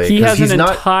 Really, he has an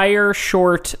entire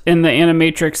short in the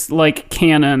Animatrix like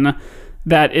canon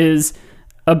that is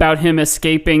about him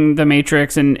escaping the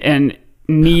Matrix and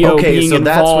Neo being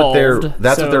involved.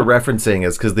 That's what they're referencing,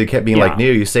 is because they kept being like,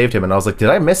 Neo, you saved him, and I was like, did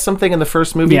I miss something in the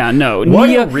first movie? Yeah, no.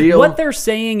 What they're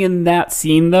saying in that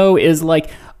scene though is like,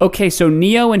 okay, so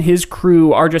Neo and his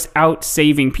crew are just out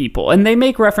saving people, and they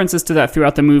make references to that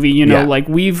throughout the movie. You know, like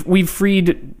we've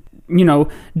freed, you know,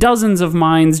 dozens of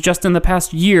minds just in the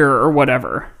past year or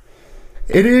whatever.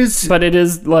 It is, but it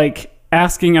is like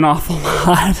asking an awful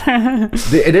lot.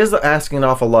 It is asking an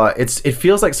awful lot. It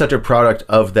feels like such a product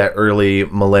of that early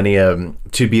millennium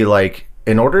to be like,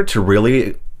 in order to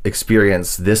really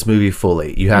experience this movie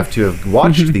fully, you have to have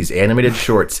watched these animated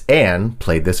shorts and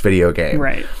played this video game.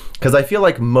 Right. Because I feel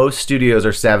like most studios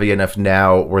are savvy enough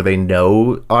now where they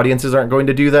know audiences aren't going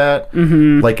to do that.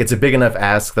 Mm-hmm. Like, it's a big enough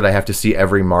ask that I have to see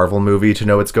every Marvel movie to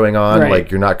know what's going on. Right.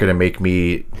 Like, you're not going to make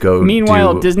me go.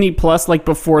 Meanwhile, Disney Plus, like,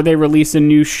 before they release a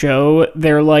new show,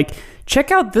 they're like,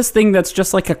 check out this thing that's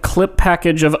just like a clip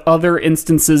package of other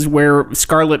instances where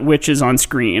Scarlet Witch is on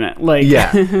screen. Like,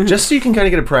 yeah, just so you can kind of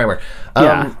get a primer.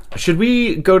 Should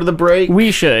we go to the break?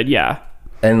 We should, yeah.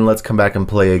 And let's come back and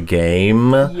play a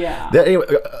game. Yeah. Anyway,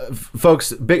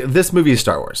 folks, this movie is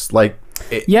Star Wars. Like,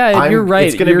 you're right.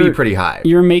 It's going to be pretty high.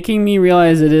 You're making me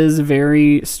realize it is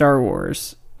very Star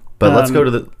Wars. But let's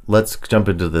jump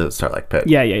into the Starlight Pit.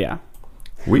 Yeah.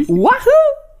 Wahoo!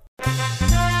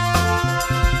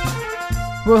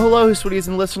 Well, hello, sweeties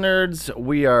and listeners.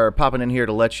 We are popping in here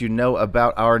to let you know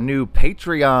about our new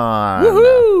Patreon.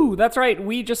 Woohoo! That's right.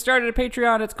 We just started a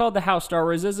Patreon. It's called the How Star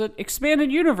Wars Is It?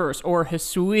 Expanded Universe, or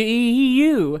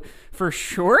HSUU for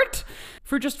short.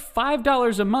 For just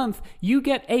 $5 a month, you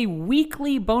get a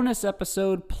weekly bonus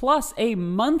episode plus a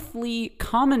monthly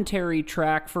commentary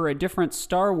track for a different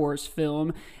Star Wars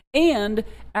film, and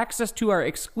access to our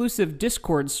exclusive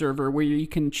Discord server where you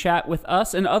can chat with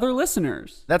us and other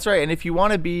listeners. That's right. And if you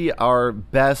want to be our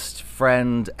best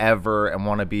friend ever and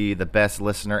want to be the best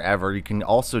listener ever, you can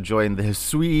also join the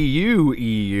HSUU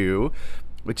EU,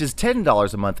 which is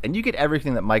 $10 a month, and you get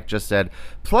everything that Mike just said.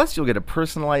 Plus, you'll get a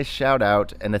personalized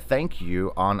shout-out and a thank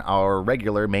you on our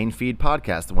regular main feed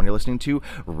podcast, the one you're listening to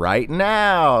right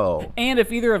now. And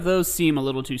if either of those seem a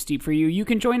little too steep for you, you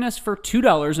can join us for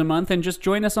 $2 a month and just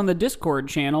join us on the Discord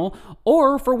channel,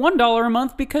 or for $1 a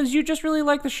month because you just really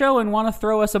like the show and want to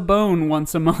throw us a bone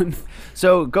once a month.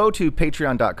 So go to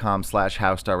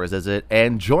patreon.com/HowStarWarsIsIt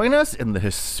and join us in the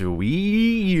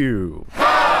HSUU.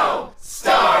 How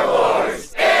Star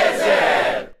Wars is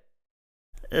it?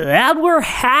 And we're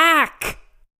hack.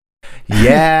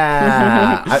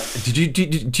 Yeah.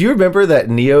 Do you remember that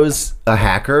Neo's a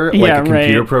hacker, like a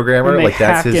computer programmer? Like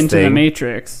that's his into thing. The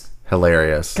Matrix.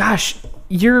 Hilarious. Gosh,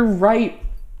 you're right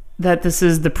that this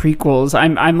is the prequels.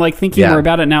 I'm like thinking more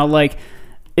about it now. Like,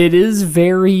 it is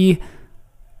very.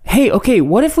 Hey, okay,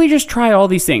 what if we just try all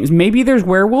these things? Maybe there's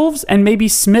werewolves, and maybe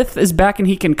Smith is back and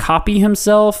he can copy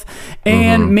himself,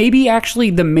 and maybe actually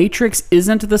the Matrix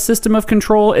isn't the system of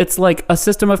control, it's like a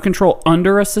system of control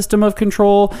under a system of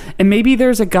control, and maybe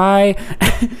there's a guy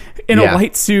in a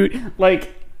white suit.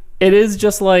 Like, it is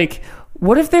just like,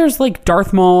 what if there's like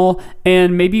Darth Maul,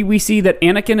 and maybe we see that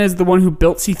Anakin is the one who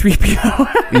built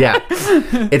C-3PO? Yeah.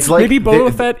 It's like maybe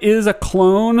Boba Fett is a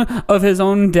clone of his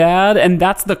own dad, and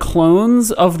that's the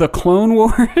clones of the Clone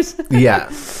Wars.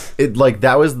 Yeah. It like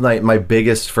that was my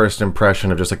biggest first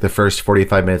impression of just like the first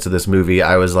 45 minutes of this movie.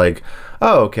 I was like,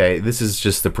 oh, okay, this is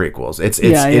just the prequels. It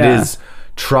is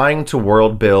trying to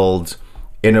world build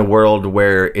in a world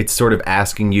where it's sort of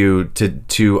asking you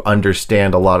to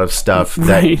understand a lot of stuff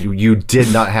that you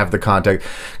did not have the context.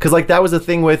 Because like that was the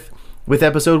thing with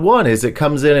episode 1 is it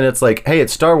comes in and it's like, hey,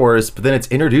 it's Star Wars, but then it's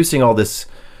introducing all this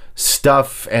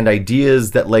stuff and ideas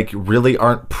that like really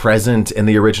aren't present in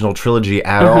the original trilogy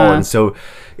at all. And so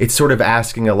it's sort of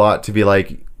asking a lot to be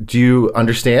like, Do you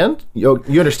understand? You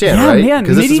understand, yeah, right? Man,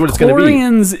 because this is what it's going to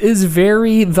be. Is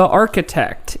very the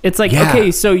architect. It's like,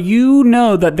 okay, so you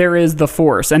know that there is the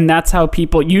Force, and that's how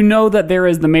people. You know that there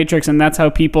is the Matrix, and that's how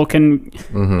people can.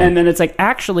 Mm-hmm. And then it's like,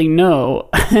 actually, no.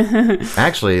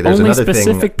 Actually, there's only another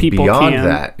specific thing people beyond can.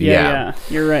 that. Yeah,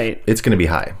 you're right. It's going to be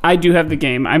high. I do have the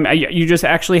game. You just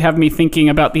actually have me thinking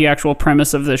about the actual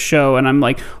premise of this show, and I'm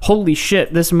like, holy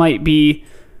shit, this might be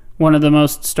one of the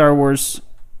most Star Wars.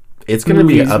 It's going to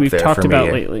be up we've there talked for about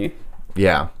me. lately.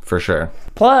 Yeah, for sure.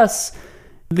 Plus,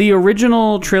 the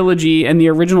original trilogy and the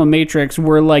original Matrix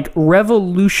were like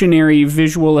revolutionary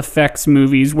visual effects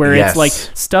movies where it's like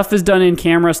stuff is done in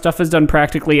camera, stuff is done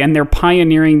practically, and they're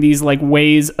pioneering these like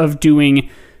ways of doing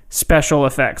special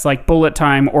effects like bullet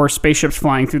time or spaceships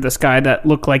flying through the sky that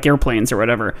look like airplanes or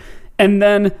whatever. And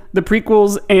then the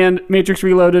prequels and Matrix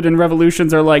Reloaded and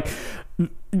Revolutions are like,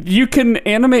 you can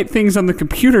animate things on the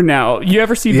computer now. You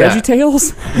ever see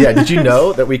VeggieTales? Yeah, did you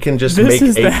know that we can just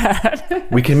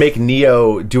we can make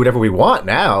Neo do whatever we want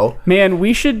now? Man,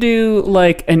 we should do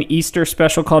like an Easter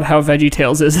special called How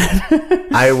VeggieTales Is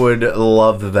It? I would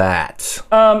love that.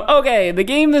 Okay, the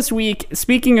game this week,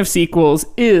 speaking of sequels,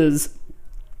 is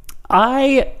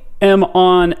I am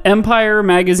on Empire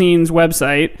Magazine's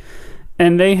website,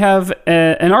 and they have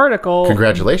an article.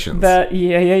 Congratulations.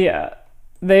 Yeah.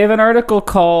 They have an article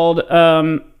called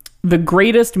The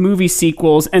Greatest Movie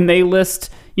Sequels, and they list,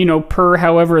 per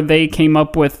however they came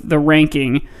up with the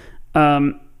ranking,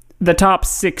 the top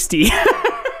 60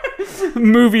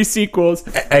 movie sequels.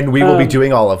 And we will be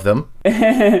doing all of them.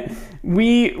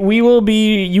 You will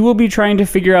be trying to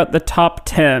figure out the top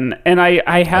 10, and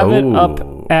I have it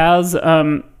up as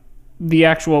the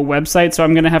actual website, so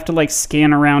I'm going to have to like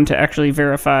scan around to actually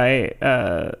verify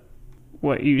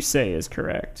what you say is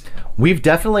correct. I've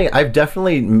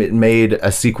definitely made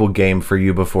a sequel game for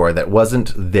you before that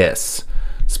wasn't this,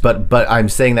 but I'm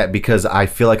saying that because I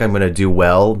feel like I'm going to do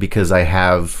well because I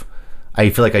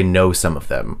feel like I know some of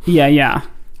them. Yeah.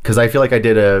 Because I feel like I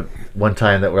did one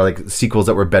time that were like sequels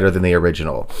that were better than the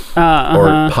original,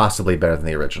 or possibly better than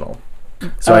the original.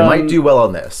 So I might do well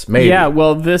on this. Maybe. Yeah,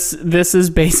 well, this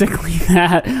is basically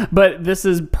that, but this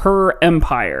is per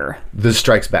Empire. This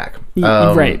Strikes Back.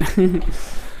 Right.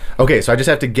 Okay, so I just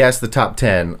have to guess the top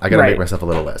 10. I got to make myself a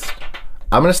little list.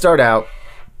 I'm going to start out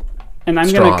and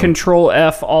I'm going to Control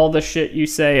F all the shit you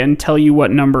say and tell you what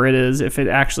number it is if it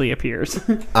actually appears.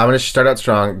 I'm going to start out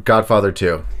strong. Godfather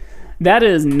 2. That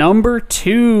is number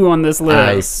 2 on this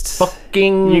list. I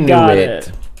fucking knew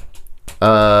it.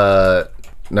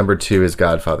 Number 2 is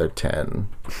Godfather 10.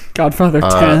 Godfather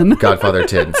 10? Godfather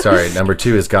 10. Sorry, number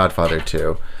 2 is Godfather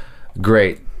 2.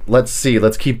 Great. Let's see.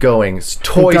 Let's keep going.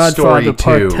 Toy Story 2.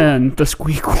 Part 10, the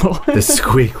squeakquel. The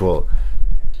squeakquel.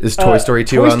 Is Toy Story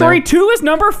 2 on there? Toy Story 2 is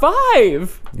number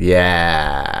 5.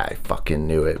 Yeah, I fucking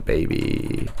knew it,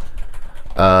 baby.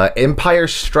 Empire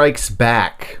Strikes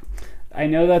Back. I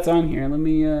know that's on here. Let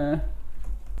me,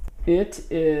 it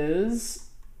is...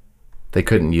 They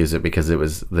couldn't use it because it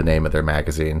was the name of their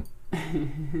magazine.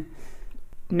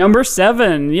 Number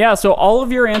 7. Yeah, so all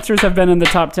of your answers have been in the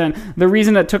top 10. The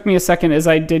reason it took me a second is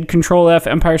I did Control F,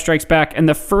 Empire Strikes Back, and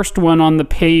the first one on the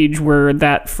page where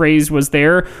that phrase was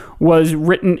there was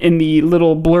written in the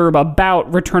little blurb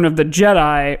about Return of the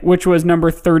Jedi, which was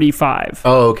number 35.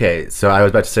 Oh, okay. So I was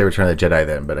about to say Return of the Jedi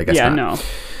then, but I guess not. Yeah, no.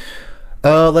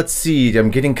 Let's see.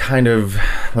 I'm getting kind of...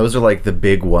 Those are like the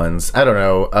big ones. I don't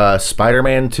know.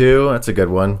 Spider-Man 2. That's a good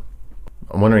one.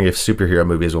 I'm wondering if superhero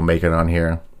movies will make it on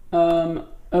here.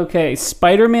 Okay.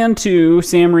 Spider-Man 2,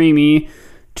 Sam Raimi,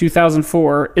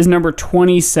 2004, is number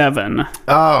 27.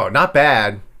 Oh, not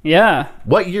bad. Yeah.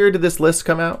 What year did this list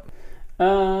come out?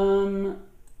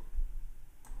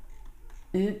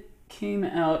 It came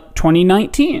out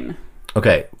 2019.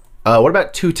 Okay. What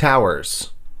about Two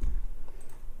Towers?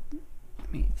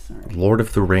 Lord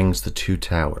of the Rings, The Two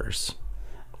Towers.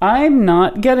 I'm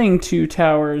not getting Two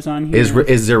Towers on here.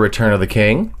 Is there Return of the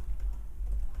King?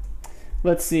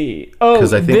 Let's see. Oh,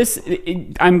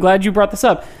 I'm glad you brought this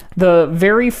up. The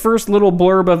very first little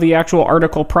blurb of the actual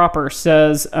article proper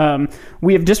says,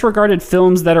 we have disregarded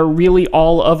films that are really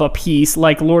all of a piece,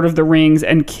 like Lord of the Rings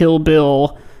and Kill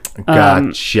Bill.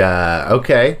 Gotcha.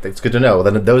 Okay, that's good to know.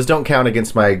 Then those don't count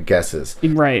against my guesses.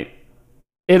 Right.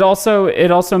 It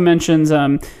also mentions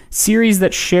series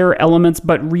that share elements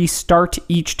but restart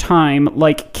each time,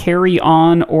 like Carry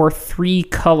On or Three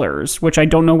Colors, which I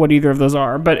don't know what either of those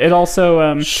are. But it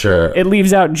also sure, it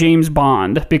leaves out James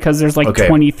Bond because there's like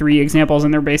 23 examples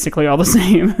and they're basically all the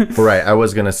same. Right. I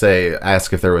was gonna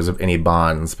ask if there was any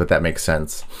Bonds, but that makes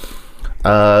sense.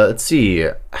 Let's see.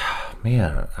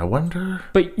 Man, I wonder.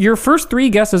 But your first 3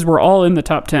 guesses were all in the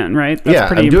top 10, right?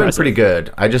 That's I'm doing impressive. pretty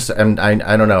good. I don't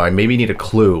know. I maybe need a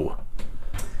clue.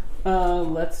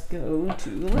 Let's go to...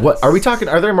 What are we talking?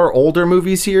 Are there more older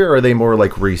movies here, or are they more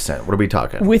like recent? What are we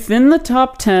talking? Within the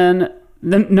top 10,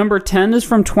 the number 10 is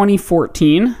from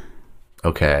 2014.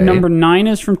 Okay. Number 9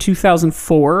 is from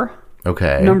 2004.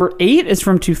 Okay. Number 8 is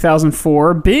from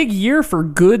 2004. Big year for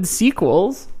good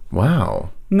sequels. Wow.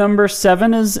 Number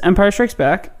 7 is Empire Strikes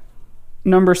Back.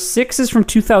 Number 6 is from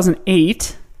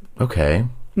 2008. Okay.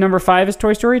 Number 5 is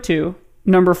Toy Story 2.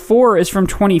 Number 4 is from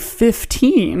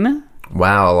 2015.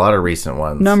 Wow, a lot of recent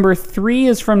ones. Number 3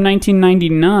 is from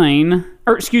 1999.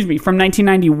 Or, excuse me, from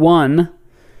 1991.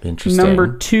 Interesting.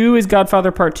 Number 2 is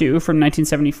Godfather Part 2 from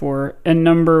 1974. And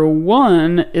number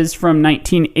 1 is from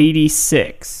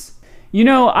 1986. You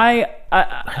know, I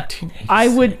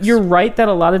would... You're right that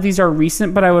a lot of these are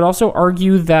recent, but I would also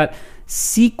argue that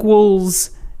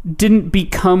sequels didn't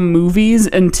become movies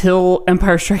until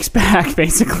Empire Strikes Back,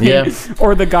 basically. Yeah.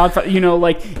 Or The Godfather. You know,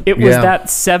 like, it was that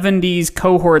 70s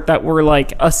cohort that were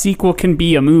like, a sequel can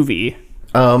be a movie.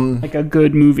 Like a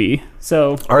good movie.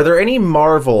 So, are there any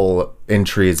Marvel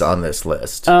entries on this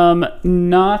list?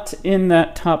 not in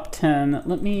that top 10.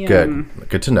 Let me...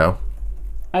 Good to know.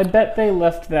 I bet they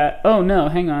left that... Oh, no,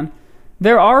 hang on.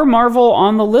 There are Marvel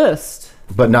on the list.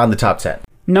 But not in the top 10.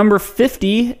 Number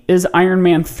 50 is Iron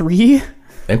Man 3.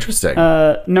 Interesting.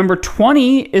 Number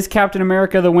 20 is Captain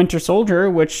America the Winter Soldier,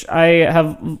 which I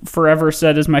have forever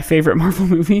said is my favorite Marvel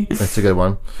movie. That's a good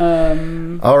one.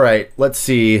 All right, let's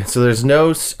see. So there's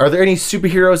no... Are there any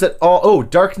superheroes at all? Oh,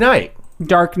 Dark Knight.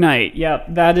 Dark Knight, yep.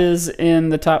 That is in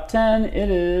the top 10.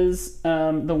 It is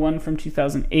the one from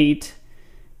 2008.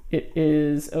 It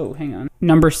is... Oh, hang on.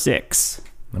 Number 6.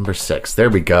 Number 6. There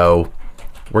we go.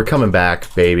 We're coming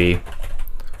back, baby.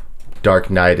 Dark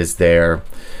Knight is there.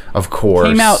 Of course.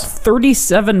 Came out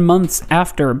 37 months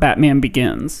after Batman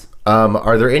Begins.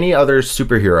 Are there any other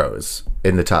superheroes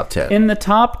in the top 10? In the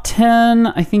top 10,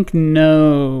 I think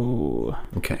no.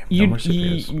 Okay. No more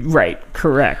superheroes. Right,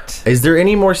 correct. Is there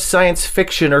any more science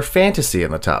fiction or fantasy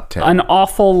in the top 10? An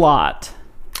awful lot.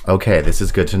 Okay, this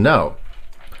is good to know.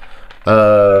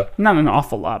 Not an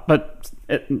awful lot, but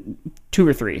 2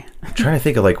 or 3. I'm trying to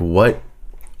think of what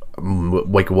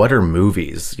are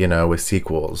movies, with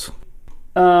sequels?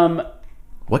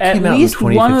 What came out in 2015? At least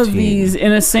one of these,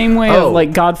 in the same way of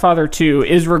like Godfather 2,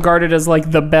 is regarded as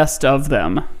like the best of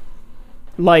them.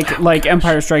 Like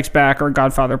Empire Strikes Back or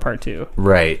Godfather Part 2.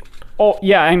 Right. Oh,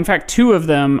 yeah, in fact 2 of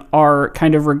them are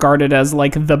kind of regarded as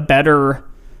like the better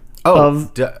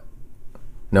of...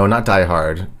 No, not Die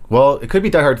Hard. Well, it could be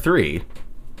Die Hard 3.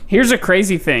 Here's a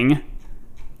crazy thing.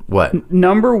 What?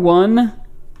 Number 1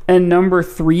 and number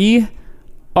 3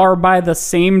 are by the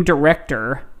same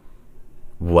director.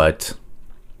 What?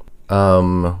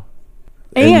 And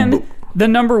the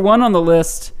number 1 on the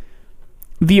list,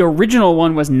 the original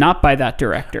one was not by that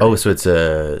director. Oh, so it's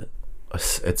a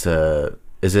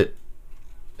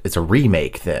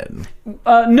remake then?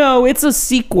 No, it's a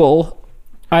sequel,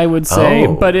 I would say,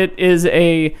 but it is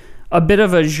a bit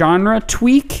of a genre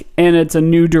tweak, and it's a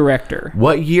new director.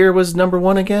 What year was number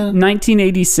 1 again?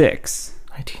 1986.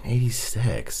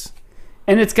 1986.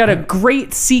 And it's got a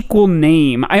great sequel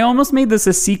name. I almost made this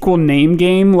a sequel name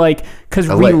game, because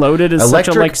Reloaded is such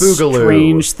a Boogaloo.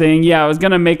 Strange thing. Yeah, I was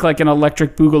gonna make an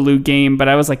Electric Boogaloo game, but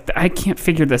I was like, I can't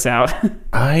figure this out.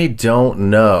 I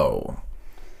don't know.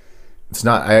 It's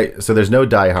not. So there's no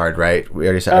Die Hard, right? We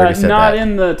already said that. Not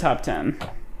in the top 10.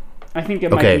 I think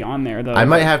it might be on there though. I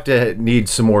might have to need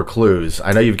some more clues.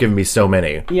 I know you've given me so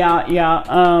many. Yeah.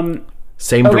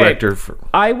 Same director.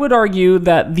 I would argue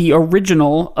that the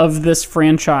original of this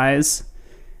franchise,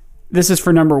 this is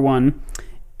for number 1,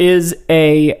 is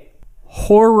a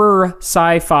horror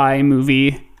sci-fi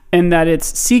movie, and that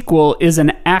its sequel is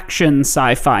an action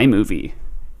sci-fi movie.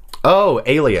 Oh,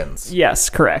 Aliens.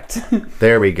 Yes, correct.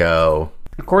 There we go.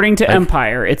 According to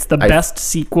Empire, it's the best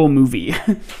sequel movie.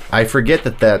 I forget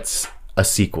that that's a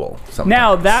sequel sometimes.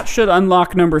 Now, that should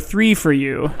unlock number 3 for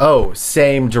you. Oh,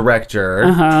 same director.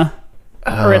 Uh-huh.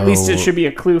 Or at least it should be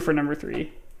a clue for number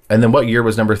 3. And then what year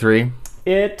was number 3?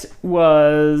 It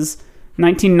was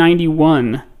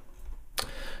 1991.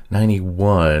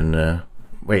 91.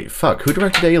 Wait, fuck. Who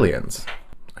directed Aliens?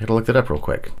 I gotta look that up real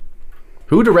quick.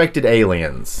 Who directed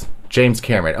Aliens? James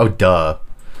Cameron. Oh, duh.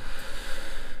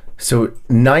 So,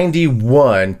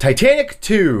 91. Titanic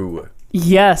 2.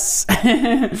 Yes.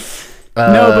 No,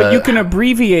 but you can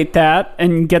abbreviate that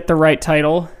and get the right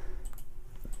title.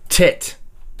 Tit.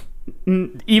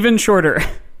 Even shorter.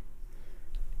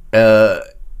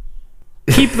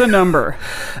 Keep the number.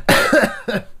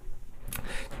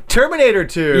 Terminator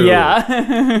 2.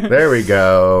 Yeah. There we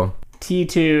go.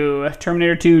 T2,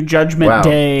 Terminator 2, Judgment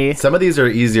Day. Some of these are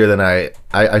easier than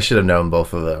I should have known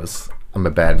both of those. I'm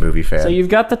a bad movie fan. So you've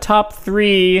got the top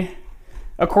 3,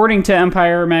 according to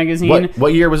Empire Magazine.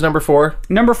 What year was number 4?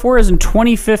 Number 4 is in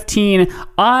 2015.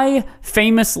 I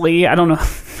famously, I don't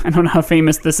know how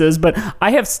famous this is, but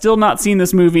I have still not seen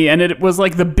this movie, and it was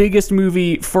like the biggest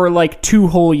movie for like 2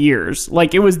 whole years.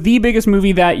 Like, it was the biggest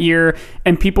movie that year,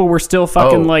 and people were still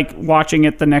fucking like watching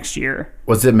it the next year.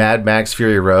 Was it Mad Max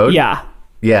Fury Road? Yeah.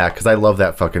 Yeah, because I love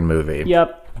that fucking movie.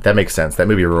 Yep. That makes sense. That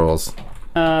movie rules.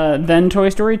 Then Toy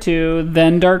Story 2,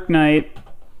 then Dark Knight,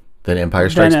 then Empire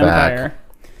Strikes Back.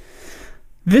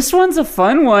 This one's a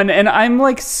fun one, and I'm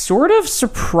like sort of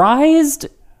surprised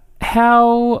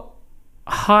how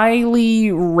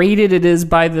highly rated it is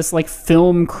by this like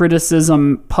film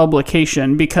criticism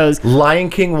publication, because Lion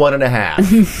King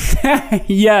 1.5.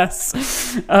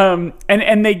 Yes.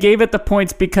 And they gave it the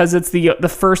points because it's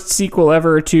the first sequel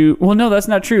ever to, well, no, that's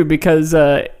not true, because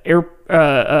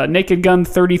Naked Gun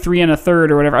 33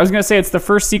 1/3 or whatever. I was going to say it's the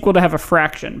first sequel to have a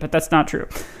fraction, but that's not true.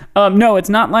 No, it's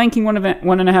not Lion King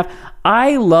 1.5.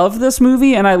 I love this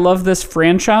movie and I love this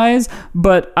franchise,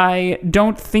 but I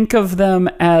don't think of them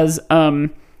as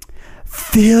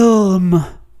film.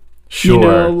 Sure. You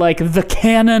know, like the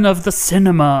canon of the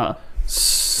cinema.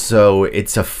 So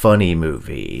it's a funny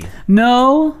movie.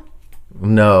 No.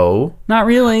 Not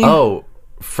really. Oh,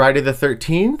 Friday the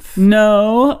 13th?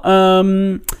 No.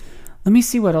 Let me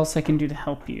see what else I can do to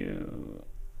help you.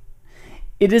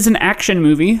 It is an action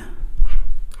movie.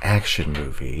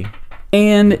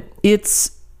 And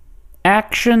it's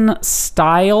action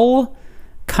style,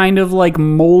 kind of like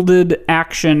molded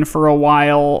action for a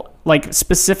while, like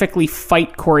specifically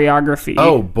fight choreography.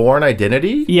 Oh, Bourne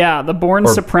Identity? Yeah, the Bourne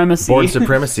Supremacy. Bourne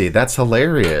Supremacy. That's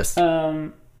hilarious.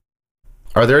 Are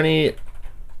there any...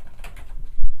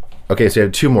 Okay, so you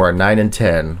have 2 more, 9 and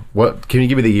 10. What? Can you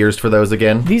give me the years for those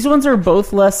again? These ones are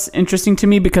both less interesting to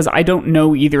me because I don't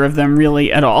know either of them really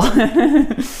at all.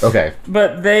 Okay.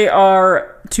 But they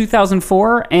are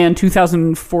 2004 and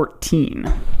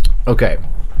 2014. Okay.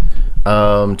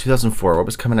 2004. What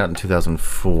was coming out in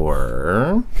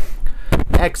 2004?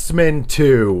 X-Men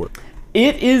 2.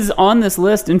 It is on this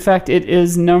list. In fact, it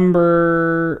is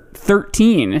number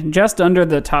 13, just under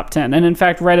the top 10. And in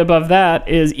fact, right above that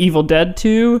is Evil Dead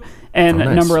 2, and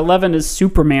nice. Number 11 is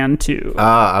Superman 2.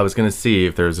 I was going to see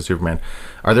if there's a Superman.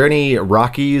 Are there any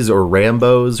Rockies or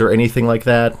Rambos or anything like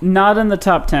that? Not in the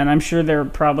top 10. I'm sure there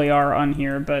probably are on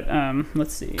here, but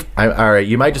let's see. All right,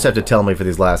 you might just have to tell me for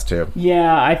these last 2.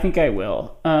 Yeah, I think I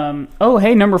will. Oh,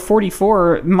 hey, number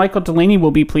 44, Michael Delaney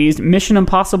will be pleased. Mission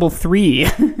Impossible 3.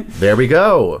 There we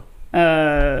go.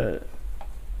 Let's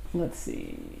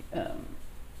see.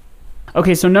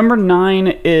 Okay, so number 9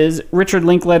 is Richard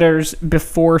Linklater's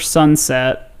Before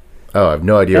Sunset. Oh, I have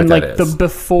no idea what that is. And like the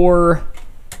Before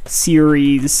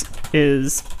series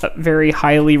is a very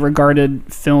highly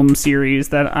regarded film series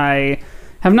that I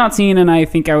have not seen and I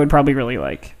think I would probably really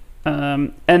like.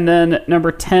 And then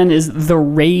number 10 is The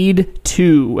Raid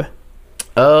 2.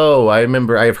 Oh, I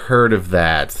remember. I've heard of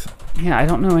that. Yeah, I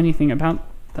don't know anything about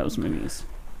those movies.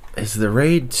 Is The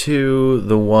Raid 2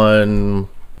 the one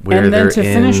where and then they're to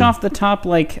finish off the top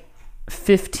like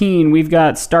 15, we've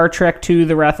got Star Trek 2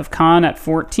 The Wrath of Khan at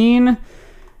 14,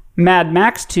 Mad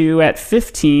Max 2 at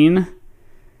 15,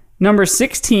 number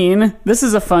 16, this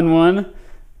is a fun one,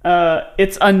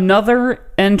 it's another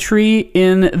entry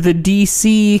in the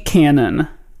DC canon.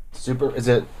 Is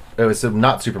it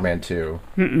not Superman 2?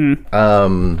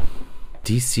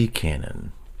 DC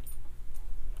canon.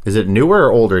 Is it newer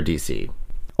or older DC?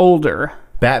 Older.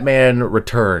 Batman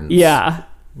Returns. Yeah.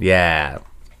 Yeah.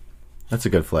 That's a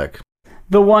good flick.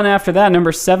 The one after that,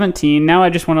 number 17, now I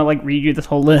just want to like read you this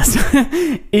whole list,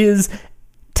 is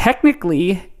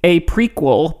technically a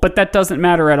prequel, but that doesn't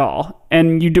matter at all.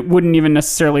 And you wouldn't even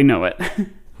necessarily know it.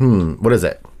 What is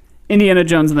it? Indiana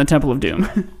Jones and the Temple of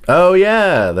Doom. Oh,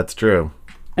 yeah, that's true.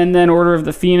 And then Order of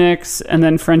the Phoenix, and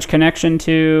then French Connection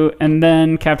 2, and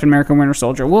then Captain America Winter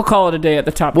Soldier. We'll call it a day at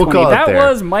the top 20. That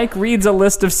was Mike reads a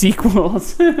list of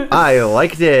sequels. I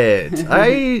liked it.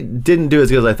 I didn't do as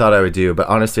good as I thought I would do, but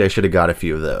honestly, I should have got a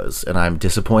few of those. And I'm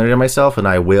disappointed in myself, and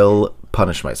I will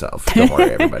punish myself. Don't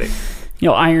worry, everybody.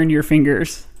 You'll iron your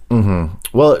fingers. Mm-hmm.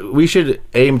 Well, we should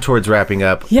aim towards wrapping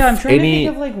up. Yeah, I'm trying to think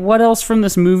of like what else from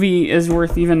this movie is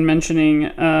worth even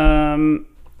mentioning.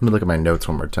 Let me look at my notes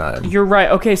one more time. You're right.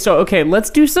 Okay,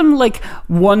 let's do some like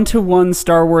one-to-one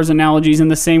Star Wars analogies in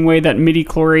the same way that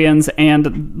midichlorians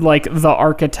and like the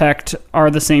Architect are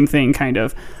the same thing, kind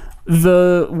of.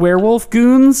 The werewolf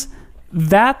goons,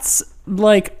 that's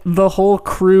like the whole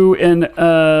crew in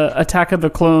Attack of the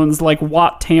Clones, like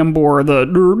Wat Tambor, the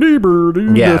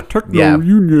Techno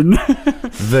Union.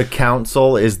 The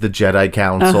council is the Jedi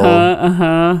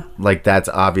Council. Like, that's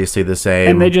obviously the same.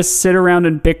 And they just sit around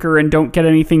and bicker and don't get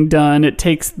anything done. It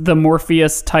takes the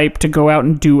Morpheus type to go out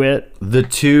and do it. The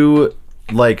two,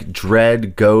 like,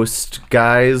 dread ghost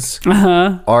guys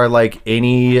are like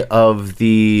any of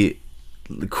the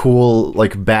cool,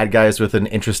 like, bad guys with an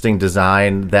interesting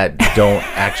design that don't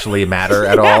actually matter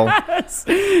at all.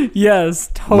 Yes,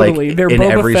 totally. Like, they're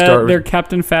Boba Fett, they're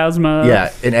Captain Phasma.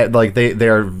 Yeah, and like they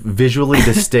are visually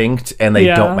distinct and they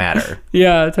don't matter.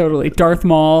 Yeah, totally. Darth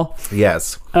Maul.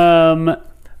 Yes. I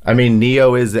mean,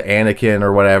 Neo is Anakin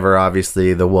or whatever,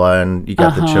 obviously the one. You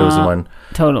got the chosen one.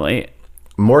 Totally.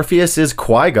 Morpheus is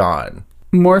Qui-Gon.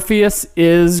 Morpheus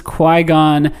is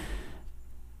Qui-Gon.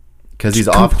 Because he's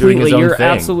off doing his own You're thing.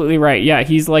 absolutely right. Yeah,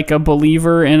 he's like a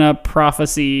believer in a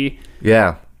prophecy.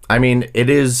 Yeah. I mean,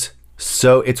 it's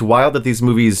wild that these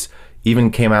movies even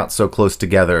came out so close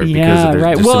together. Yeah,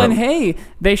 right. Well, and hey,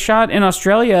 they shot in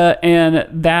Australia, and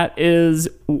that is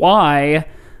why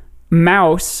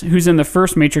Mouse, who's in the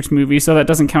first Matrix movie, so that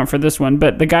doesn't count for this one,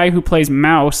 but the guy who plays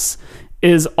Mouse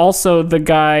is also the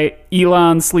guy,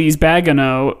 Elan Sleaze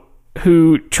Bagano,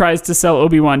 who tries to sell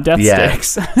Obi-Wan death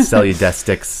sticks. Sell you death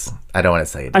sticks. I don't want to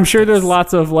sell you death I'm sure sticks. there's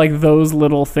lots of like those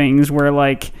little things where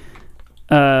like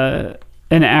an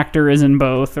actor is in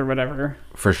both or whatever.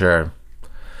 For sure.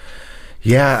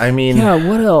 Yeah, I mean... Yeah,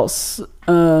 what else?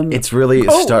 It's really...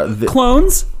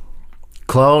 Clones?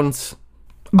 Clones.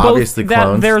 Both Obviously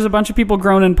clones. There's a bunch of people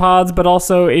grown in pods, but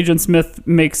also Agent Smith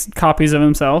makes copies of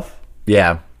himself.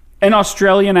 Yeah. An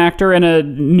Australian actor and a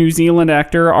New Zealand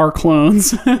actor are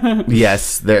clones.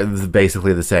 Yes, they're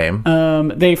basically the same.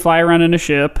 They fly around in a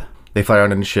ship.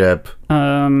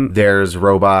 There's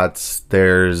robots.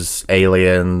 There's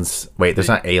aliens. Wait, there's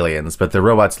not aliens, but the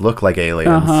robots look like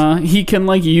aliens. He can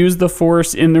like use the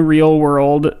Force in the real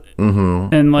world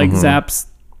and like zaps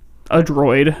a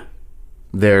droid.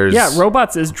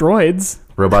 Robots is droids.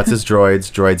 Robots is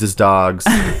droids. Droids is dogs.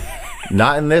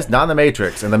 Not in the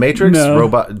Matrix. In the Matrix,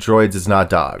 droids is not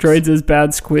dogs. Droids is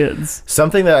bad squids.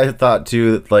 Something that I thought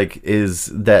too, like, is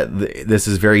that this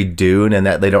is very Dune, and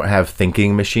that they don't have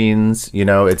thinking machines. You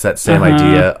know, it's that same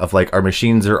idea of like our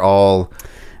machines are all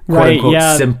quote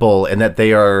unquote simple, and that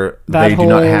they do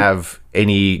not have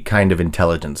any kind of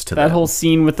intelligence to them. That whole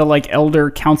scene with the like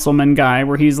elder councilman guy,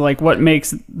 where he's like, "What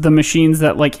makes the machines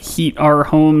that like heat our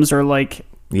homes or like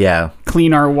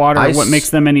clean our water? What makes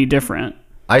them any different?"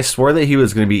 I swore that he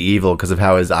was going to be evil because of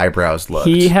how his eyebrows looked.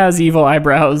 He has evil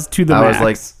eyebrows to the max. I was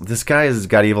like, this guy has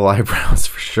got evil eyebrows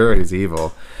for sure. He's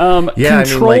evil.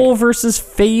 Control versus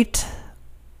Fate.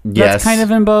 That's kind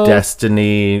of in both.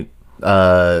 Destiny,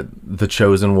 the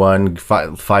chosen one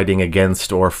fighting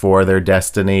against or for their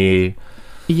destiny.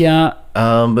 Yeah.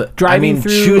 Driving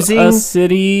through a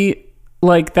city,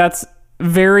 like that's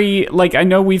very like I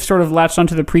know we've sort of latched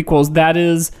onto the prequels. That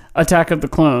is Attack of the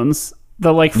Clones.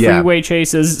 The like freeway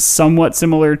chase is somewhat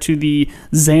similar to the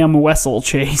Zam Wessel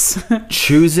chase.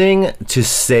 Choosing to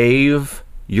save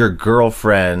your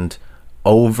girlfriend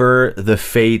over the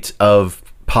fate of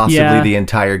possibly the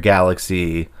entire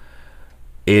galaxy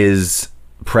is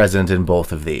present in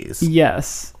both of these.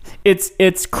 Yes.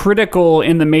 It's critical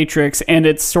in the Matrix, and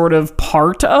it's sort of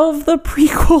part of the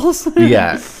prequels.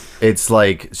 Yeah. It's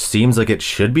like, seems like it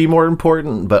should be more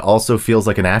important, but also feels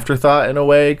like an afterthought in a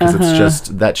way, because it's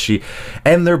just that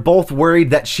and they're both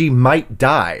worried that she might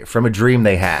die from a dream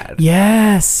they had.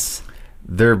 Yes.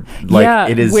 They're like,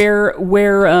 it is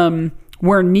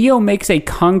where Neo makes a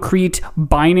concrete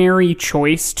binary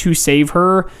choice to save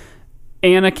her.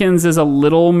 Anakin's is a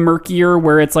little murkier,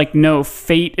 where it's like, no,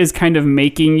 fate is kind of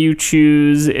making you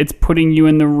choose. It's putting you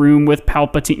in the room with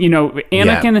Palpatine. You know,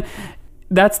 Anakin... Yeah.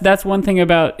 That's one thing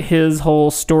about his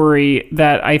whole story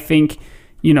that I think,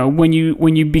 you know, when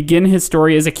you begin his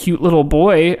story as a cute little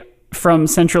boy from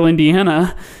Central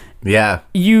Indiana,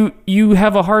 you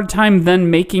have a hard time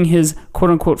then making his quote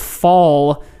unquote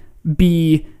fall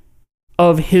be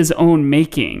of his own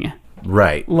making.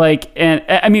 Right. Like, and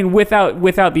I mean,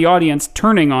 without the audience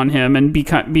turning on him and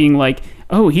being like,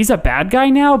 oh, he's a bad guy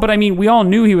now? But I mean, we all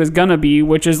knew he was gonna be,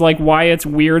 which is like why it's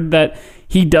weird that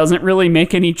he doesn't really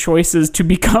make any choices to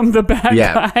become the bad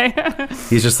guy.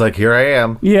 He's just like, here I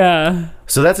am. Yeah.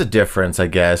 So that's a difference, I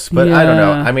guess. But I don't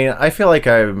know. I mean, I feel like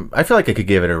I could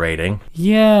give it a rating.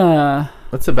 Yeah.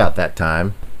 It's about that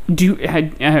time.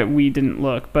 We didn't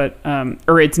look, but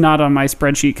or it's not on my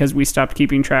spreadsheet because we stopped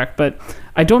keeping track. But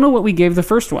I don't know what we gave the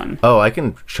first one. Oh, I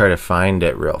can try to find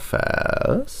it real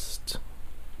fast.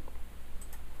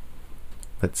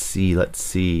 Let's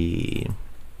see.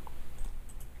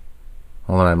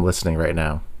 Hold on, I'm listening right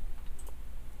now.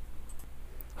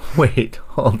 Wait,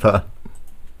 hold on.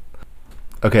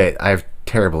 Okay, I have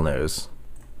terrible news.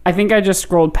 I think I just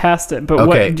scrolled past it, but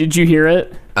Okay. what did you hear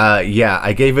it? Yeah,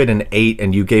 I gave it an 8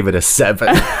 and you gave it a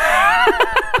 7.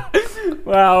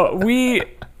 Wow, we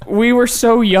were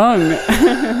so young.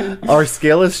 Our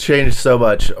scale has changed so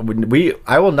much.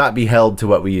 I will not be held to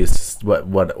what we used,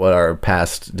 what our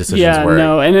past decisions were. Yeah,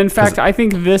 no, and in fact, I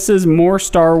think this is more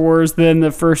Star Wars than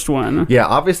the first one. Yeah,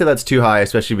 obviously that's too high,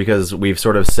 especially because we've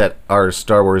sort of set our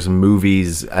Star Wars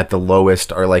movies at the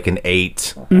lowest are like an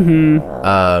 8.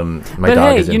 Mm-hmm. My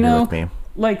dog is in here with me.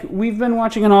 Like, we've been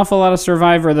watching an awful lot of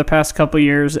Survivor the past couple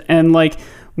years, and like,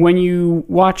 when you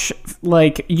watch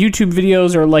like YouTube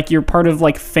videos or like you're part of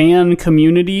like fan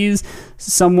communities,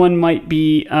 someone might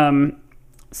be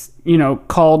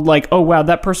called like, oh wow,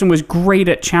 that person was great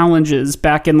at challenges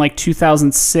back in like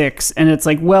 2006, and it's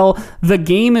like, well, the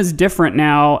game is different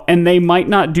now and they might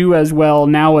not do as well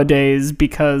nowadays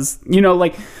because,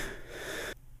 like,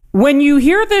 when you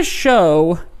hear this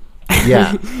show,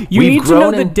 yeah, you need to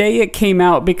know the day it came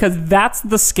out because that's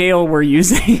the scale we're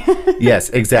using. Yes,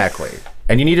 exactly.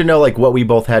 And you need to know like what we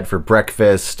both had for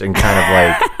breakfast and kind of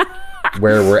like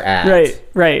where we're at.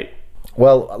 Right.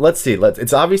 Well, let's see.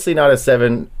 It's obviously not a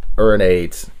 7 or an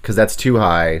 8 because that's too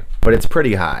high, but it's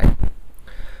pretty high.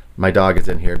 My dog is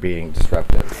in here being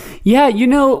disruptive. Yeah,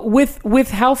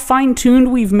 with how fine-tuned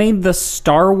we've made the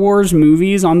Star Wars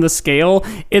movies on the scale,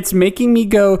 it's making me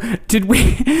go, did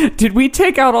we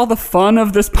take out all the fun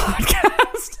of this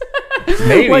podcast?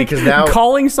 Maybe, like, because now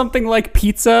calling something like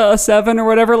pizza a 7 or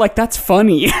whatever, like, that's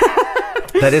funny.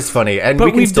 That is funny, and but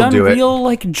we can still do it. We've done real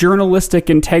like journalistic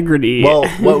integrity. Well,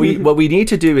 what we need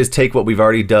to do is take what we've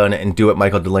already done and do what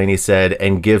Michael Delaney said,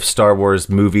 and give Star Wars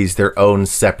movies their own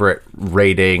separate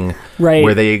rating, right?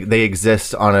 Where they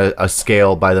exist on a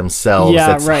scale by themselves. Yeah,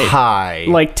 that's right. High.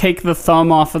 Like take the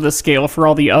thumb off of the scale for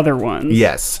all the other ones.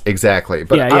 Yes, exactly.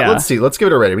 But yeah. Let's see. Let's give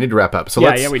it a rating. We need to wrap up. So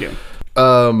yeah, we do.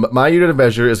 My unit of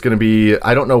measure is going to be.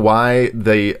 I don't know why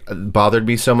they bothered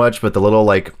me so much, but the little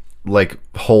like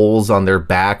holes on their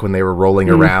back when they were rolling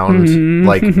around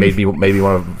like made me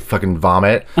want to fucking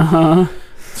vomit. So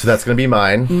that's gonna be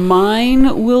mine.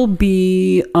 Mine will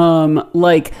be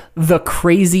like the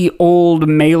crazy old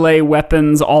melee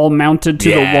weapons all mounted to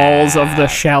the walls of the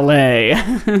chalet.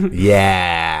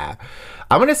 Yeah,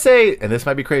 I'm gonna say, and this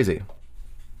might be crazy,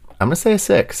 I'm gonna say a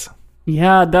 6.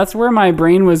 Yeah, that's where my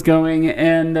brain was going,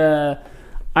 and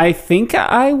I think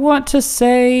I want to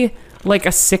say like a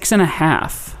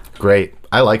 6.5. Great.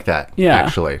 I like that. Yeah.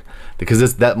 Actually,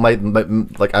 because that might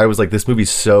like I was like, this movie's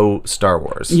so Star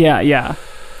Wars. Yeah.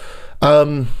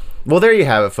 Well, there you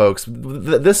have it, folks.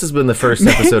 This has been the first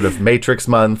episode of Matrix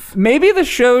Month. Maybe the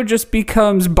show just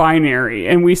becomes binary,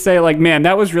 and we say like, man,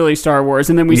 that was really Star Wars,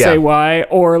 and then we say why,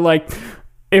 or like,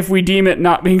 if we deem it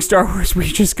not being Star Wars, we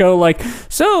just go like,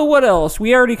 so what else?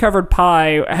 We already covered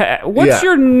Pi. What's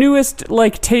your newest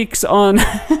like takes on?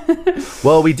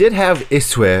 Well, we did have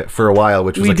Iswe for a while,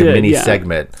 which was a mini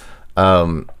segment.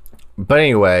 But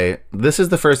anyway, this is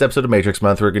the first episode of Matrix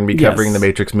Month. We're going to be covering the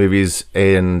Matrix movies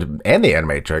and the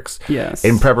Animatrix. Yes.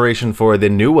 In preparation for the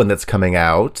new one that's coming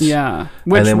out. Yeah.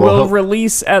 Which will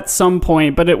release at some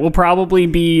point, but it will probably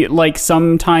be like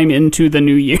sometime into the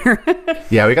new year.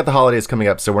 Yeah, we got the holidays coming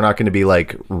up, so we're not going to be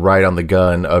like right on the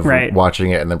gun of watching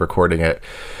it and then recording it.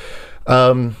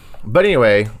 But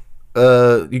anyway,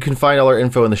 you can find all our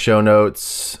info in the show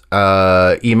notes.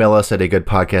 Email us at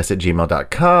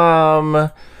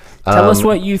agoodpodcast@gmail.com. Tell us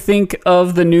what you think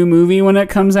of the new movie when it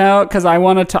comes out, because I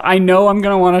know I'm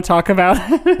going to want to talk about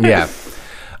it. Yeah.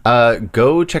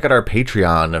 Go check out our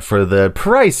Patreon for the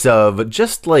price of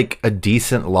just like a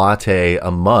decent latte a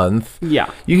month.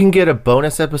 Yeah. You can get a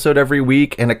bonus episode every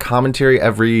week and a commentary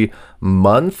every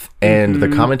month. And the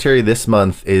commentary this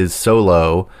month is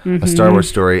Solo, a Star Wars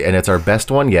story, and it's our best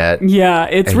one yet. Yeah,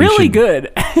 it's really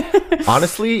good.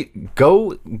 Honestly,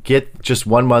 go get just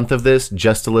 1 month of this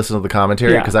just to listen to the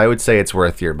commentary, because I would say it's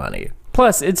worth your money.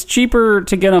 Plus, it's cheaper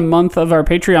to get a month of our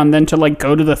Patreon than to like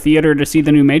go to the theater to see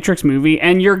the new Matrix movie,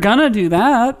 and you're gonna do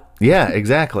that. Yeah,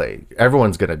 exactly.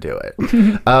 Everyone's gonna do it.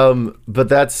 But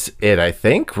that's it, I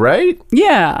think, right?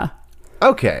 Yeah.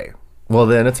 Okay. Well,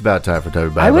 then it's about time for Tubby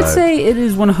Bye Bye. I would say it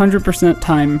is 100%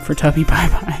 time for Tubby Bye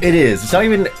Bye. It is. It's not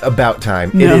even about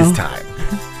time. No. It is time.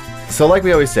 So like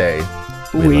we always say,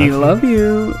 we love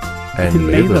you. And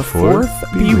may the fourth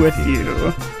be with you.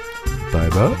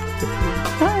 Bye-bye.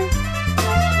 Bye.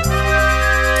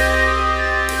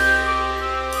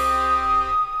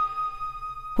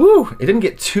 Whew, it didn't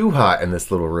get too hot in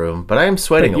this little room, but I am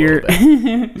sweating a little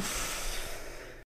bit.